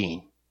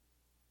thinking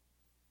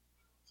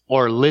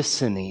or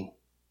listening.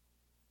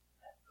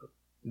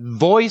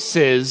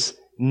 Voices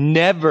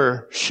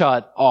never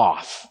shut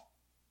off.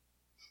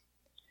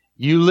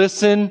 You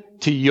listen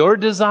to your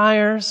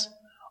desires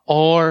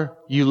or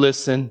you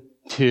listen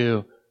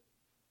to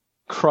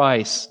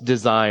Christ's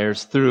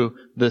desires through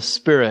the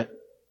Spirit.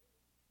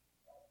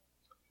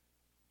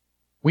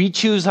 We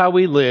choose how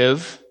we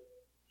live.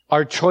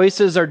 Our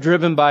choices are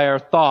driven by our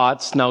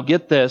thoughts. Now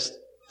get this.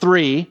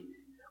 3,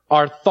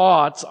 our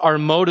thoughts are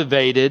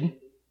motivated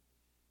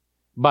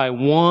by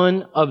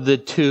one of the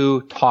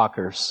two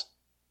talkers.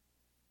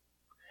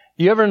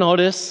 You ever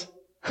notice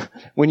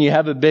when you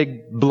have a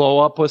big blow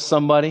up with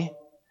somebody?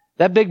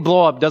 That big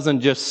blow up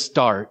doesn't just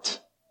start.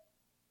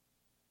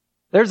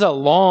 There's a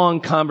long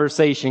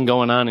conversation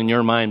going on in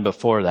your mind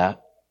before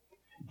that.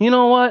 You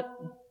know what?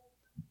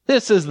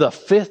 This is the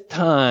 5th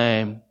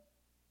time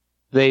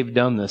they've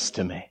done this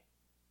to me.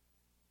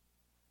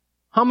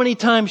 How many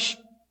times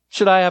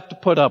should I have to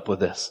put up with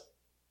this?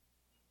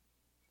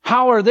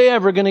 How are they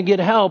ever going to get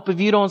help if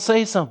you don't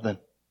say something?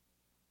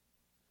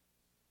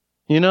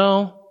 You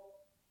know,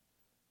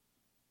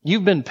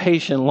 you've been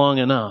patient long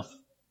enough.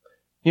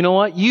 You know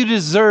what? You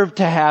deserve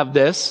to have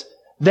this.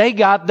 They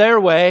got their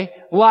way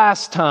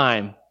last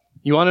time.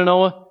 You want to know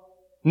what?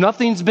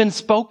 Nothing's been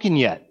spoken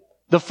yet.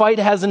 The fight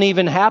hasn't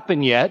even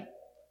happened yet.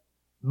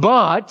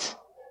 But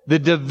the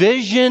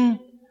division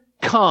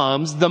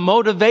comes, the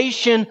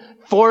motivation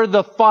for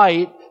the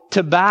fight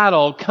to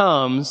battle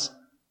comes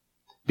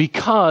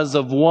because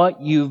of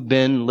what you've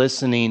been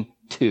listening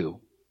to.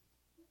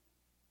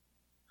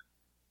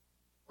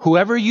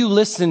 Whoever you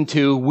listen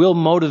to will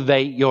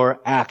motivate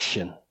your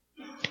action.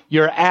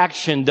 Your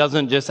action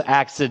doesn't just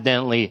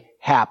accidentally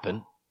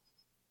happen.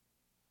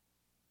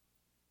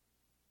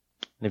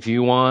 If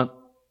you want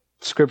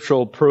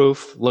scriptural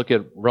proof, look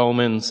at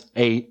Romans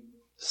 8,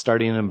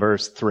 starting in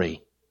verse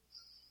 3.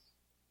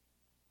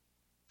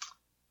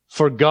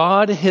 For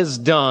God has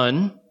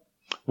done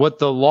what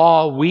the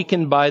law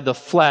weakened by the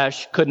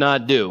flesh could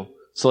not do.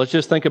 So let's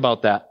just think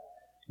about that.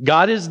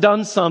 God has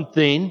done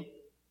something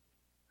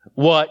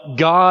what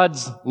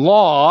God's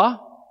law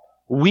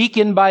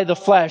weakened by the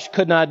flesh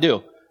could not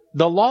do.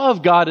 The law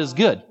of God is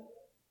good.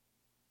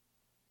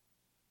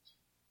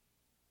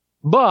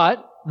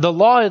 But the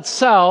law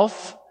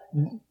itself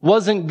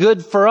wasn't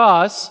good for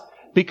us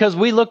because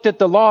we looked at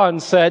the law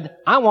and said,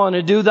 I want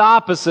to do the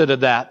opposite of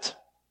that.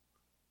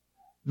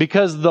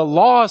 Because the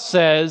law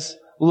says,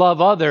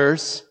 love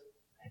others,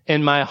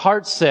 and my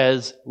heart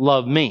says,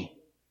 love me.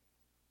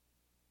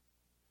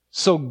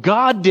 So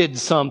God did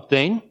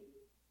something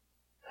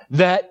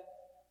that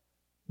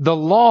the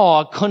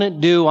law couldn't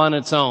do on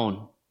its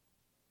own.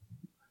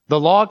 The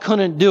law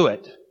couldn't do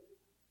it.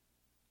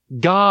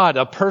 God,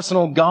 a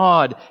personal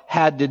God,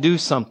 had to do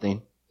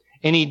something.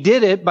 And He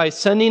did it by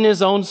sending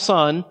His own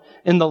Son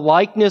in the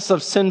likeness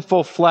of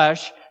sinful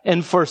flesh.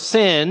 And for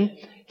sin,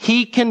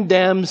 He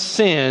condemned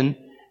sin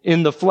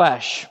in the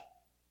flesh,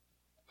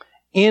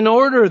 in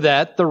order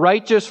that the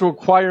righteous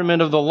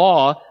requirement of the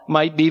law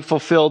might be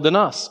fulfilled in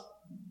us.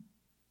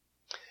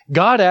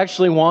 God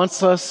actually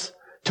wants us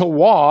to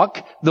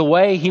walk the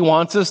way He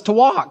wants us to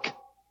walk.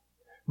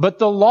 But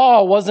the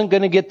law wasn't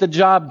going to get the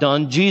job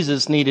done.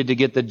 Jesus needed to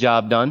get the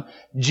job done.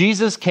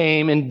 Jesus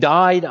came and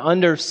died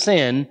under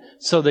sin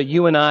so that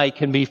you and I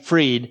can be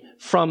freed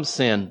from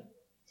sin.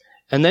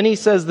 And then He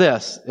says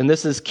this, and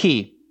this is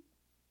key.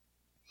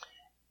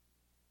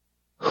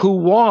 Who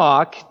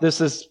walk, this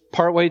is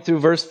partway through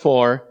verse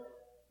 4,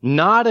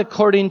 not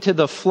according to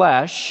the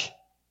flesh,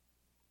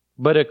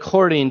 but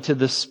according to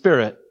the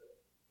Spirit.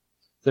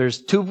 There's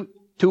two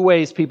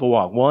ways people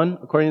walk. One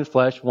according to the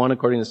flesh, one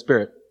according to the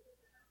Spirit.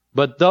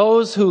 But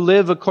those who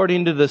live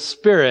according to the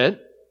Spirit,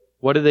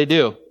 what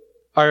do?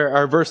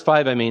 Or verse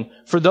 5, I mean.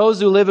 For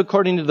those who live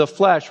according to the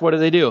flesh, what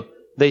do?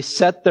 They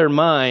set their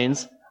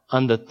minds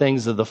on the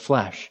things of the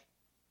flesh.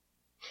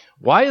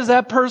 Why is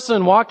that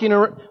person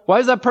why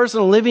is that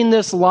person living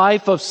this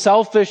life of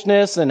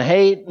selfishness and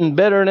hate and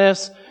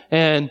bitterness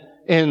and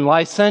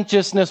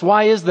licentiousness?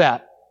 Why is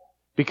that?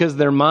 Because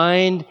their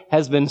mind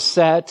has been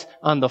set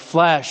on the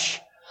flesh.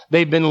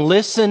 They've been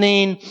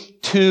listening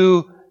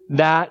to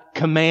that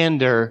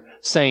commander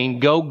saying,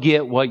 go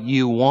get what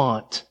you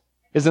want.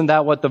 Isn't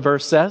that what the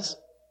verse says?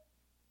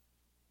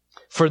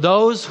 For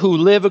those who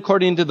live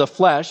according to the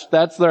flesh,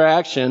 that's their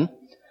action,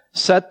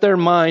 set their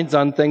minds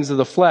on things of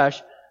the flesh.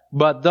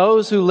 But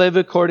those who live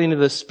according to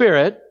the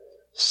Spirit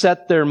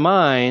set their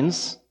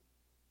minds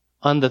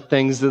on the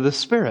things of the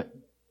Spirit.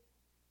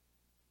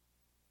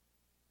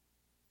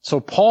 So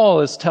Paul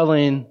is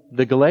telling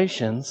the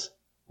Galatians,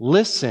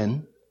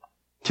 listen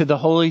to the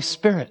Holy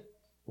Spirit.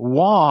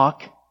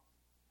 Walk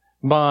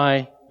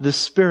by the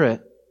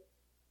Spirit.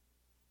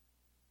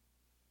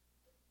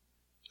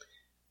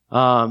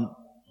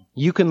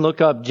 You can look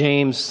up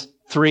James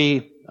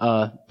 3,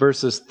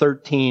 verses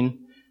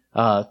 13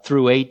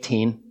 through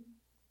 18.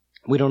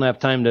 We don't have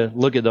time to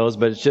look at those,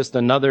 but it's just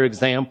another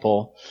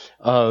example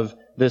of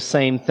the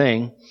same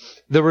thing.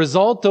 The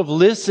result of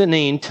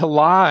listening to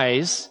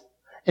lies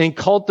and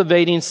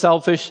cultivating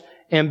selfish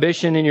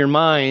ambition in your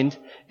mind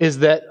is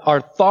that our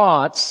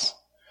thoughts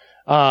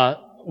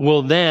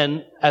will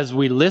then, as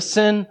we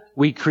listen,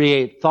 we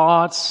create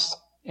thoughts,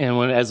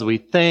 and as we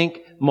think,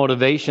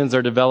 motivations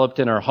are developed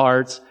in our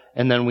hearts,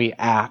 and then we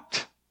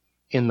act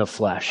in the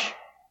flesh,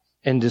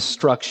 and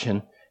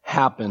destruction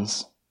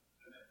happens.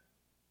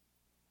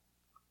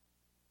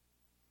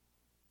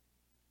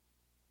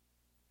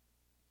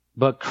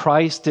 But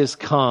Christ has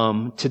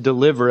come to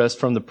deliver us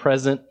from the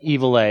present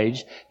evil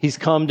age. He's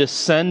come to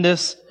send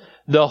us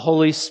the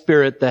Holy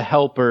Spirit, the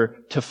helper,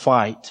 to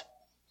fight.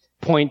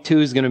 Point 2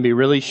 is going to be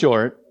really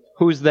short.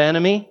 Who's the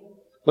enemy?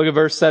 Look at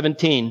verse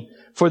 17.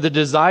 For the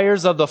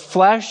desires of the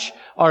flesh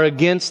are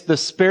against the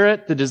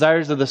Spirit. The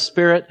desires of the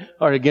Spirit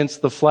are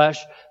against the flesh.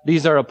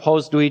 These are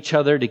opposed to each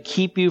other to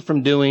keep you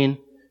from doing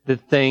the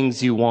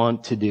things you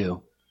want to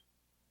do.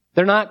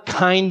 They're not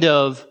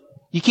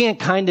you can't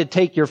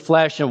take your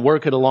flesh and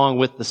work it along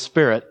with the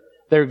Spirit.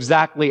 They're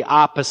exactly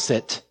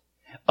opposite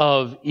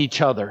of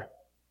each other.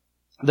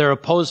 They're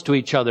opposed to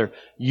each other.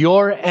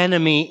 Your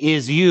enemy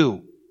is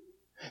you.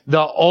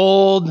 The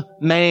old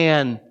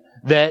man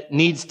that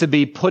needs to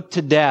be put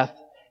to death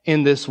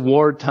in this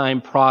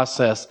wartime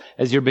process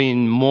as you're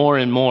being more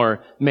and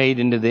more made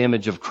into the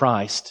image of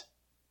Christ.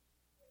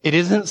 It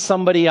isn't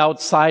somebody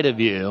outside of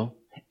you.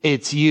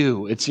 It's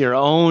you. It's your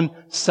own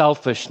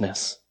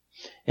selfishness.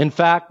 In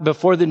fact,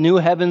 before the new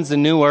heavens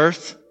and new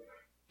earth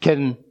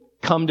can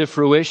come to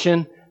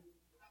fruition,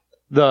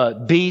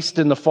 the beast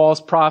and the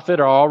false prophet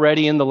are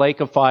already in the lake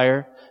of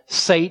fire.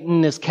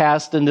 Satan is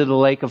cast into the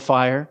lake of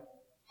fire.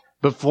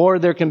 Before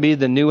there can be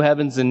the new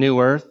heavens and new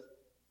earth,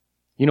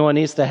 you know what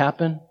needs to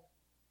happen?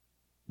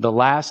 The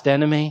last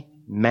enemy,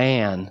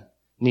 man,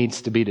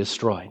 needs to be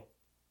destroyed.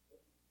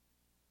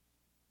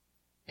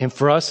 And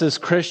for us as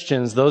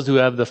Christians, those who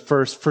have the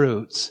first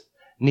fruits,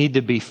 need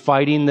to be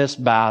fighting this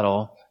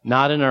battle,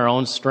 not in our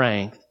own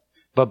strength,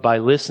 but by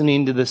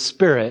listening to the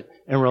Spirit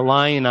and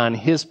relying on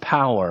His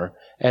power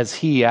as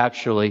He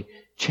actually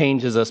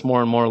changes us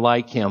more and more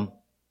like Him.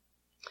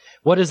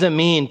 What does it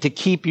mean to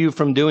keep you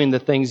from doing the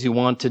things you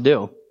want to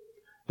do?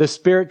 The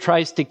Spirit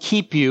tries to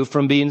keep you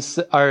from being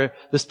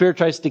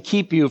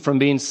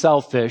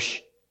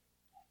selfish,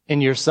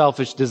 and your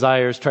selfish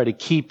desires try to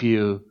keep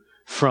you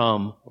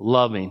from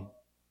loving.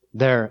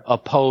 They're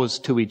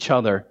opposed to each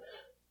other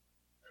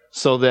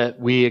so that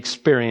we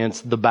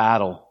experience the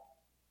battle.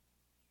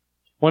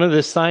 One of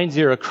the signs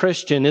you're a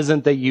Christian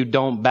isn't that you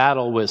don't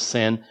battle with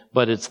sin,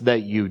 but it's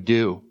that you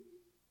do.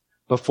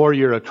 Before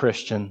you're a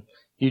Christian,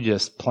 you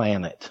just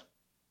plan it.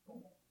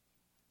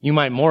 You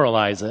might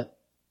moralize it,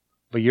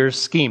 but you're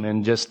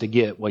scheming just to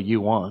get what you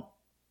want.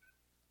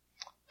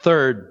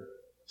 Third,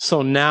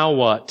 so now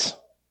what?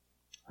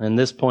 And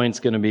this point's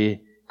going to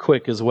be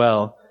quick as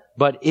well.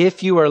 But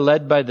if you are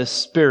led by the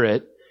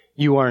Spirit,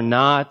 you are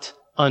not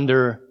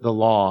under the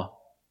law.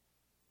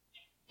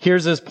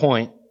 Here's his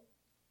point.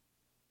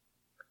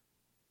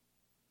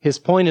 His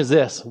point is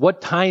this.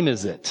 What time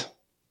is it?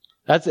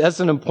 That's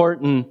an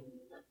important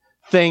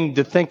thing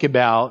to think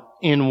about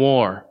in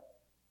war.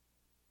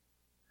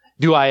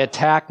 Do I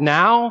attack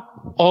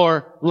now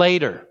or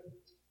later?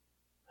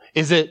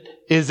 Is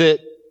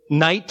it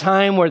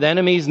nighttime where the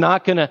enemy's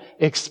not going to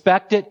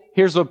expect it?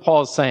 Here's what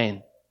Paul's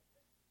saying.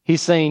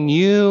 He's saying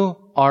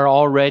you are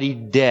already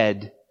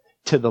dead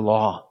to the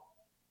law,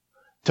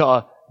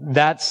 to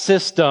that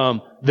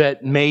system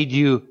that made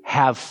you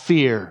have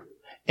fear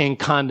and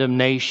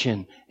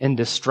condemnation and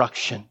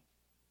destruction.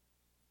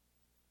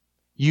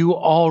 You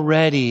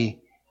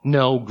already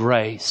know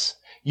grace.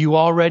 You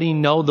already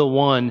know the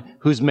one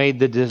who's made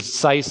the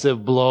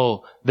decisive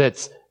blow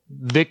that's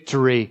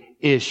victory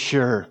is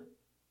sure.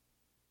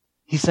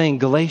 He's saying,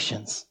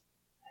 Galatians,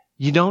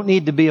 you don't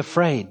need to be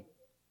afraid.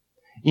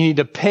 You need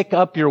to pick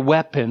up your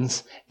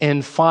weapons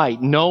and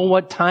fight. Know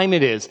what time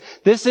it is.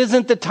 This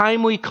isn't the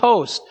time we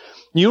coast.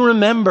 You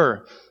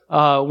remember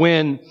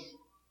when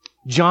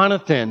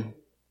Jonathan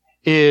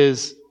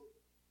is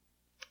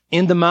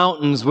in the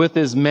mountains with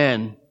his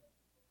men,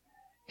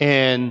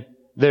 and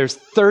there's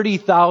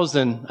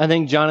 30,000. I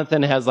think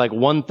Jonathan has like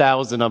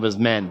 1,000 of his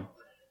men.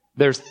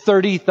 There's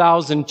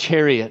 30,000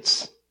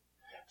 chariots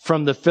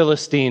from the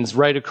Philistines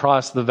right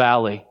across the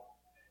valley.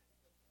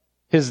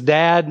 His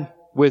dad,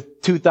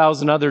 with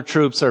 2,000 other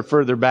troops, are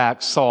further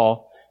back.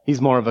 Saul,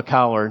 he's more of a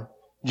coward.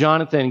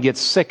 Jonathan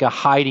gets sick of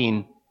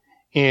hiding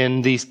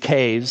in these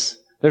caves.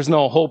 There's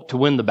no hope to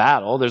win the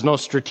battle. There's no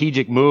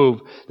strategic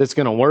move that's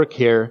going to work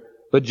here.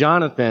 But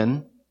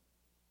Jonathan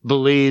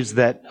believes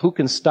that who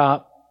can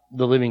stop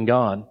the living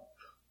God?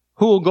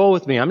 Who will go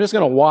with me? I'm just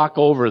going to walk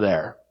over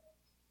there.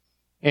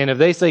 And if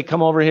they say,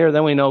 come over here,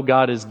 then we know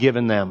God has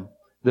given them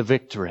the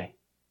victory.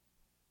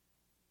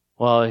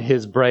 Well,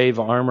 his brave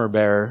armor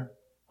bearer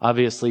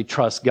obviously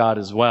trusts God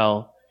as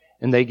well.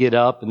 And they get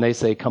up and they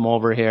say, come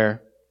over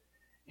here.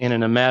 And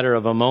in a matter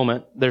of a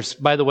moment, there's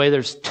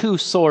 2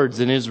 swords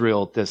in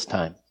Israel at this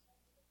time.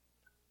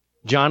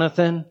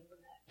 Jonathan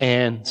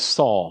and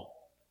Saul.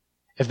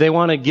 If they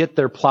want to get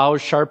their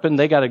plows sharpened,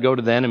 they got to go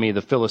to the enemy,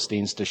 the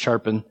Philistines, to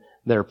sharpen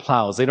their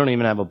plows. They don't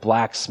even have a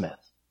blacksmith.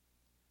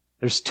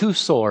 There's 2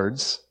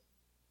 swords.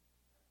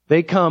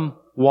 They come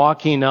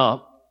walking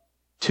up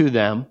to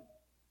them.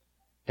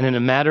 And in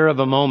a matter of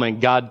a moment,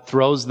 God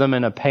throws them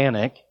in a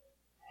panic.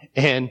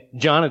 And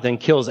Jonathan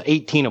kills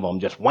 18 of them,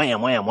 just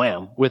wham, wham,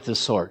 wham, with his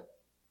sword.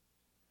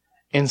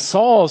 And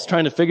Saul's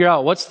trying to figure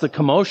out what's the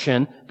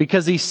commotion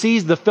because he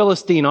sees the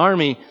Philistine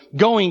army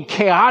going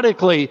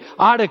chaotically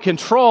out of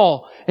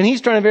control. And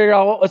he's trying to figure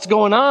out what's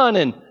going on.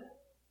 And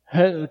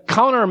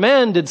count our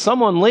men. Did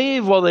someone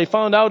leave? Well, they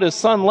found out his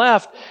son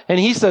left. And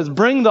he says,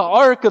 bring the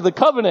Ark of the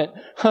Covenant.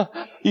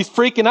 He's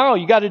freaking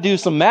out. You got to do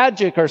some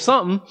magic or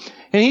something.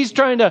 And he's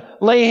trying to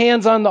lay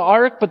hands on the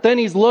Ark. But then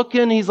he's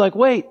looking. He's like,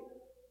 wait.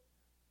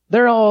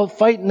 They're all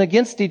fighting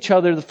against each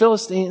other, the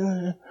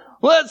Philistines.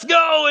 Let's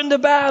go into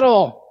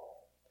battle.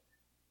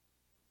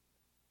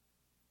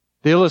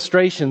 The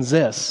illustration's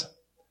this.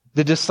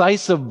 The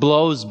decisive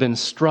blow's been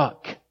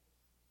struck.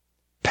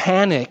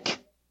 Panic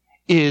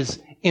is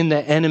in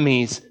the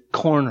enemy's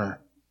corner.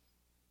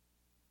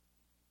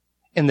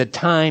 And the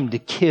time to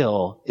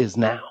kill is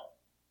now.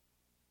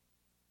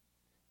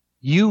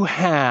 You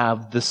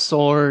have the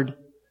sword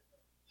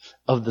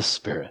of the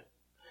Spirit.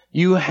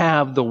 You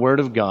have the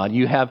Word of God.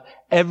 You have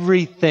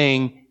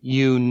everything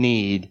you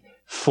need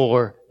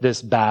for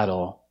this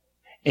battle.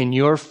 And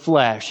your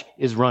flesh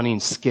is running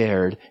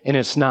scared, and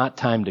it's not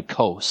time to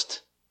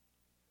coast.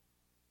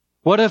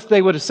 What if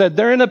they would have said,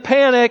 they're in a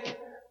panic.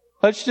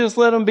 Let's just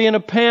let them be in a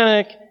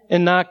panic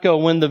and not go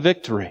win the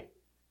victory.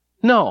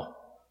 No.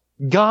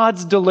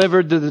 God's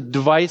delivered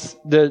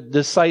the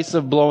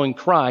decisive blow in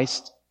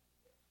Christ,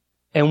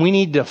 and we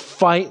need to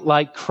fight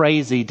like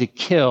crazy to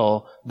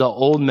kill the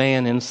old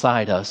man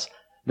inside us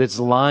that's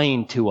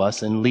lying to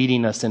us and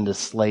leading us into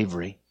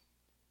slavery.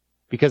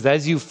 Because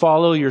as you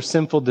follow your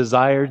sinful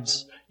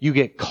desires, you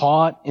get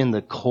caught in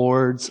the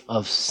cords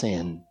of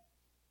sin.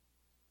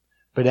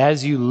 But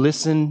as you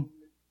listen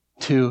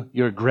to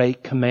your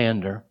great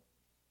commander,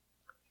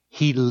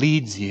 he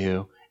leads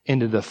you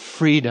into the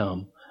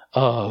freedom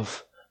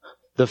of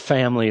the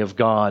family of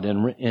God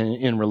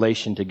in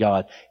relation to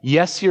God.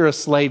 Yes, you're a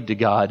slave to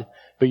God,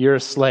 but you're a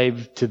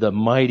slave to the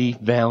mighty,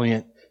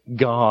 valiant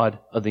God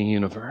of the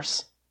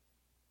universe.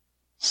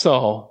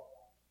 So,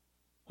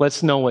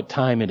 let's know what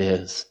time it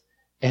is,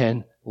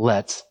 and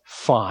let's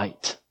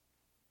fight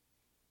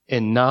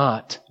and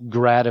not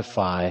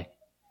gratify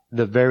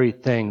the very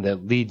thing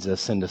that leads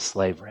us into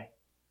slavery.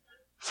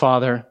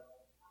 Father,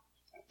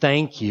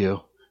 thank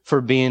you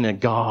for being a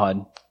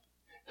God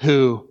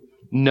who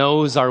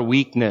knows our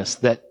weakness,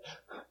 that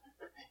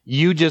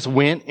you just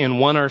went and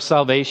won our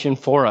salvation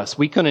for us.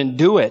 We couldn't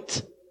do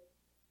it.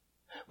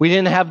 We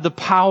didn't have the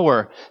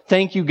power.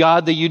 Thank you,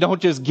 God, that you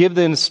don't just give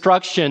the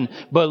instruction,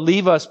 but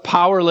leave us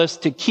powerless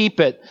to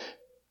keep it.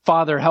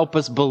 Father, help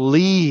us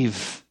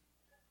believe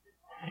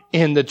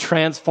in the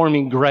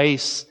transforming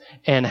grace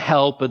and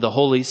help of the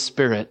Holy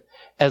Spirit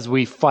as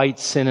we fight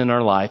sin in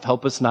our life.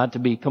 Help us not to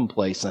be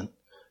complacent.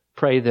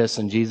 Pray this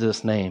in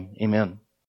Jesus' name. Amen.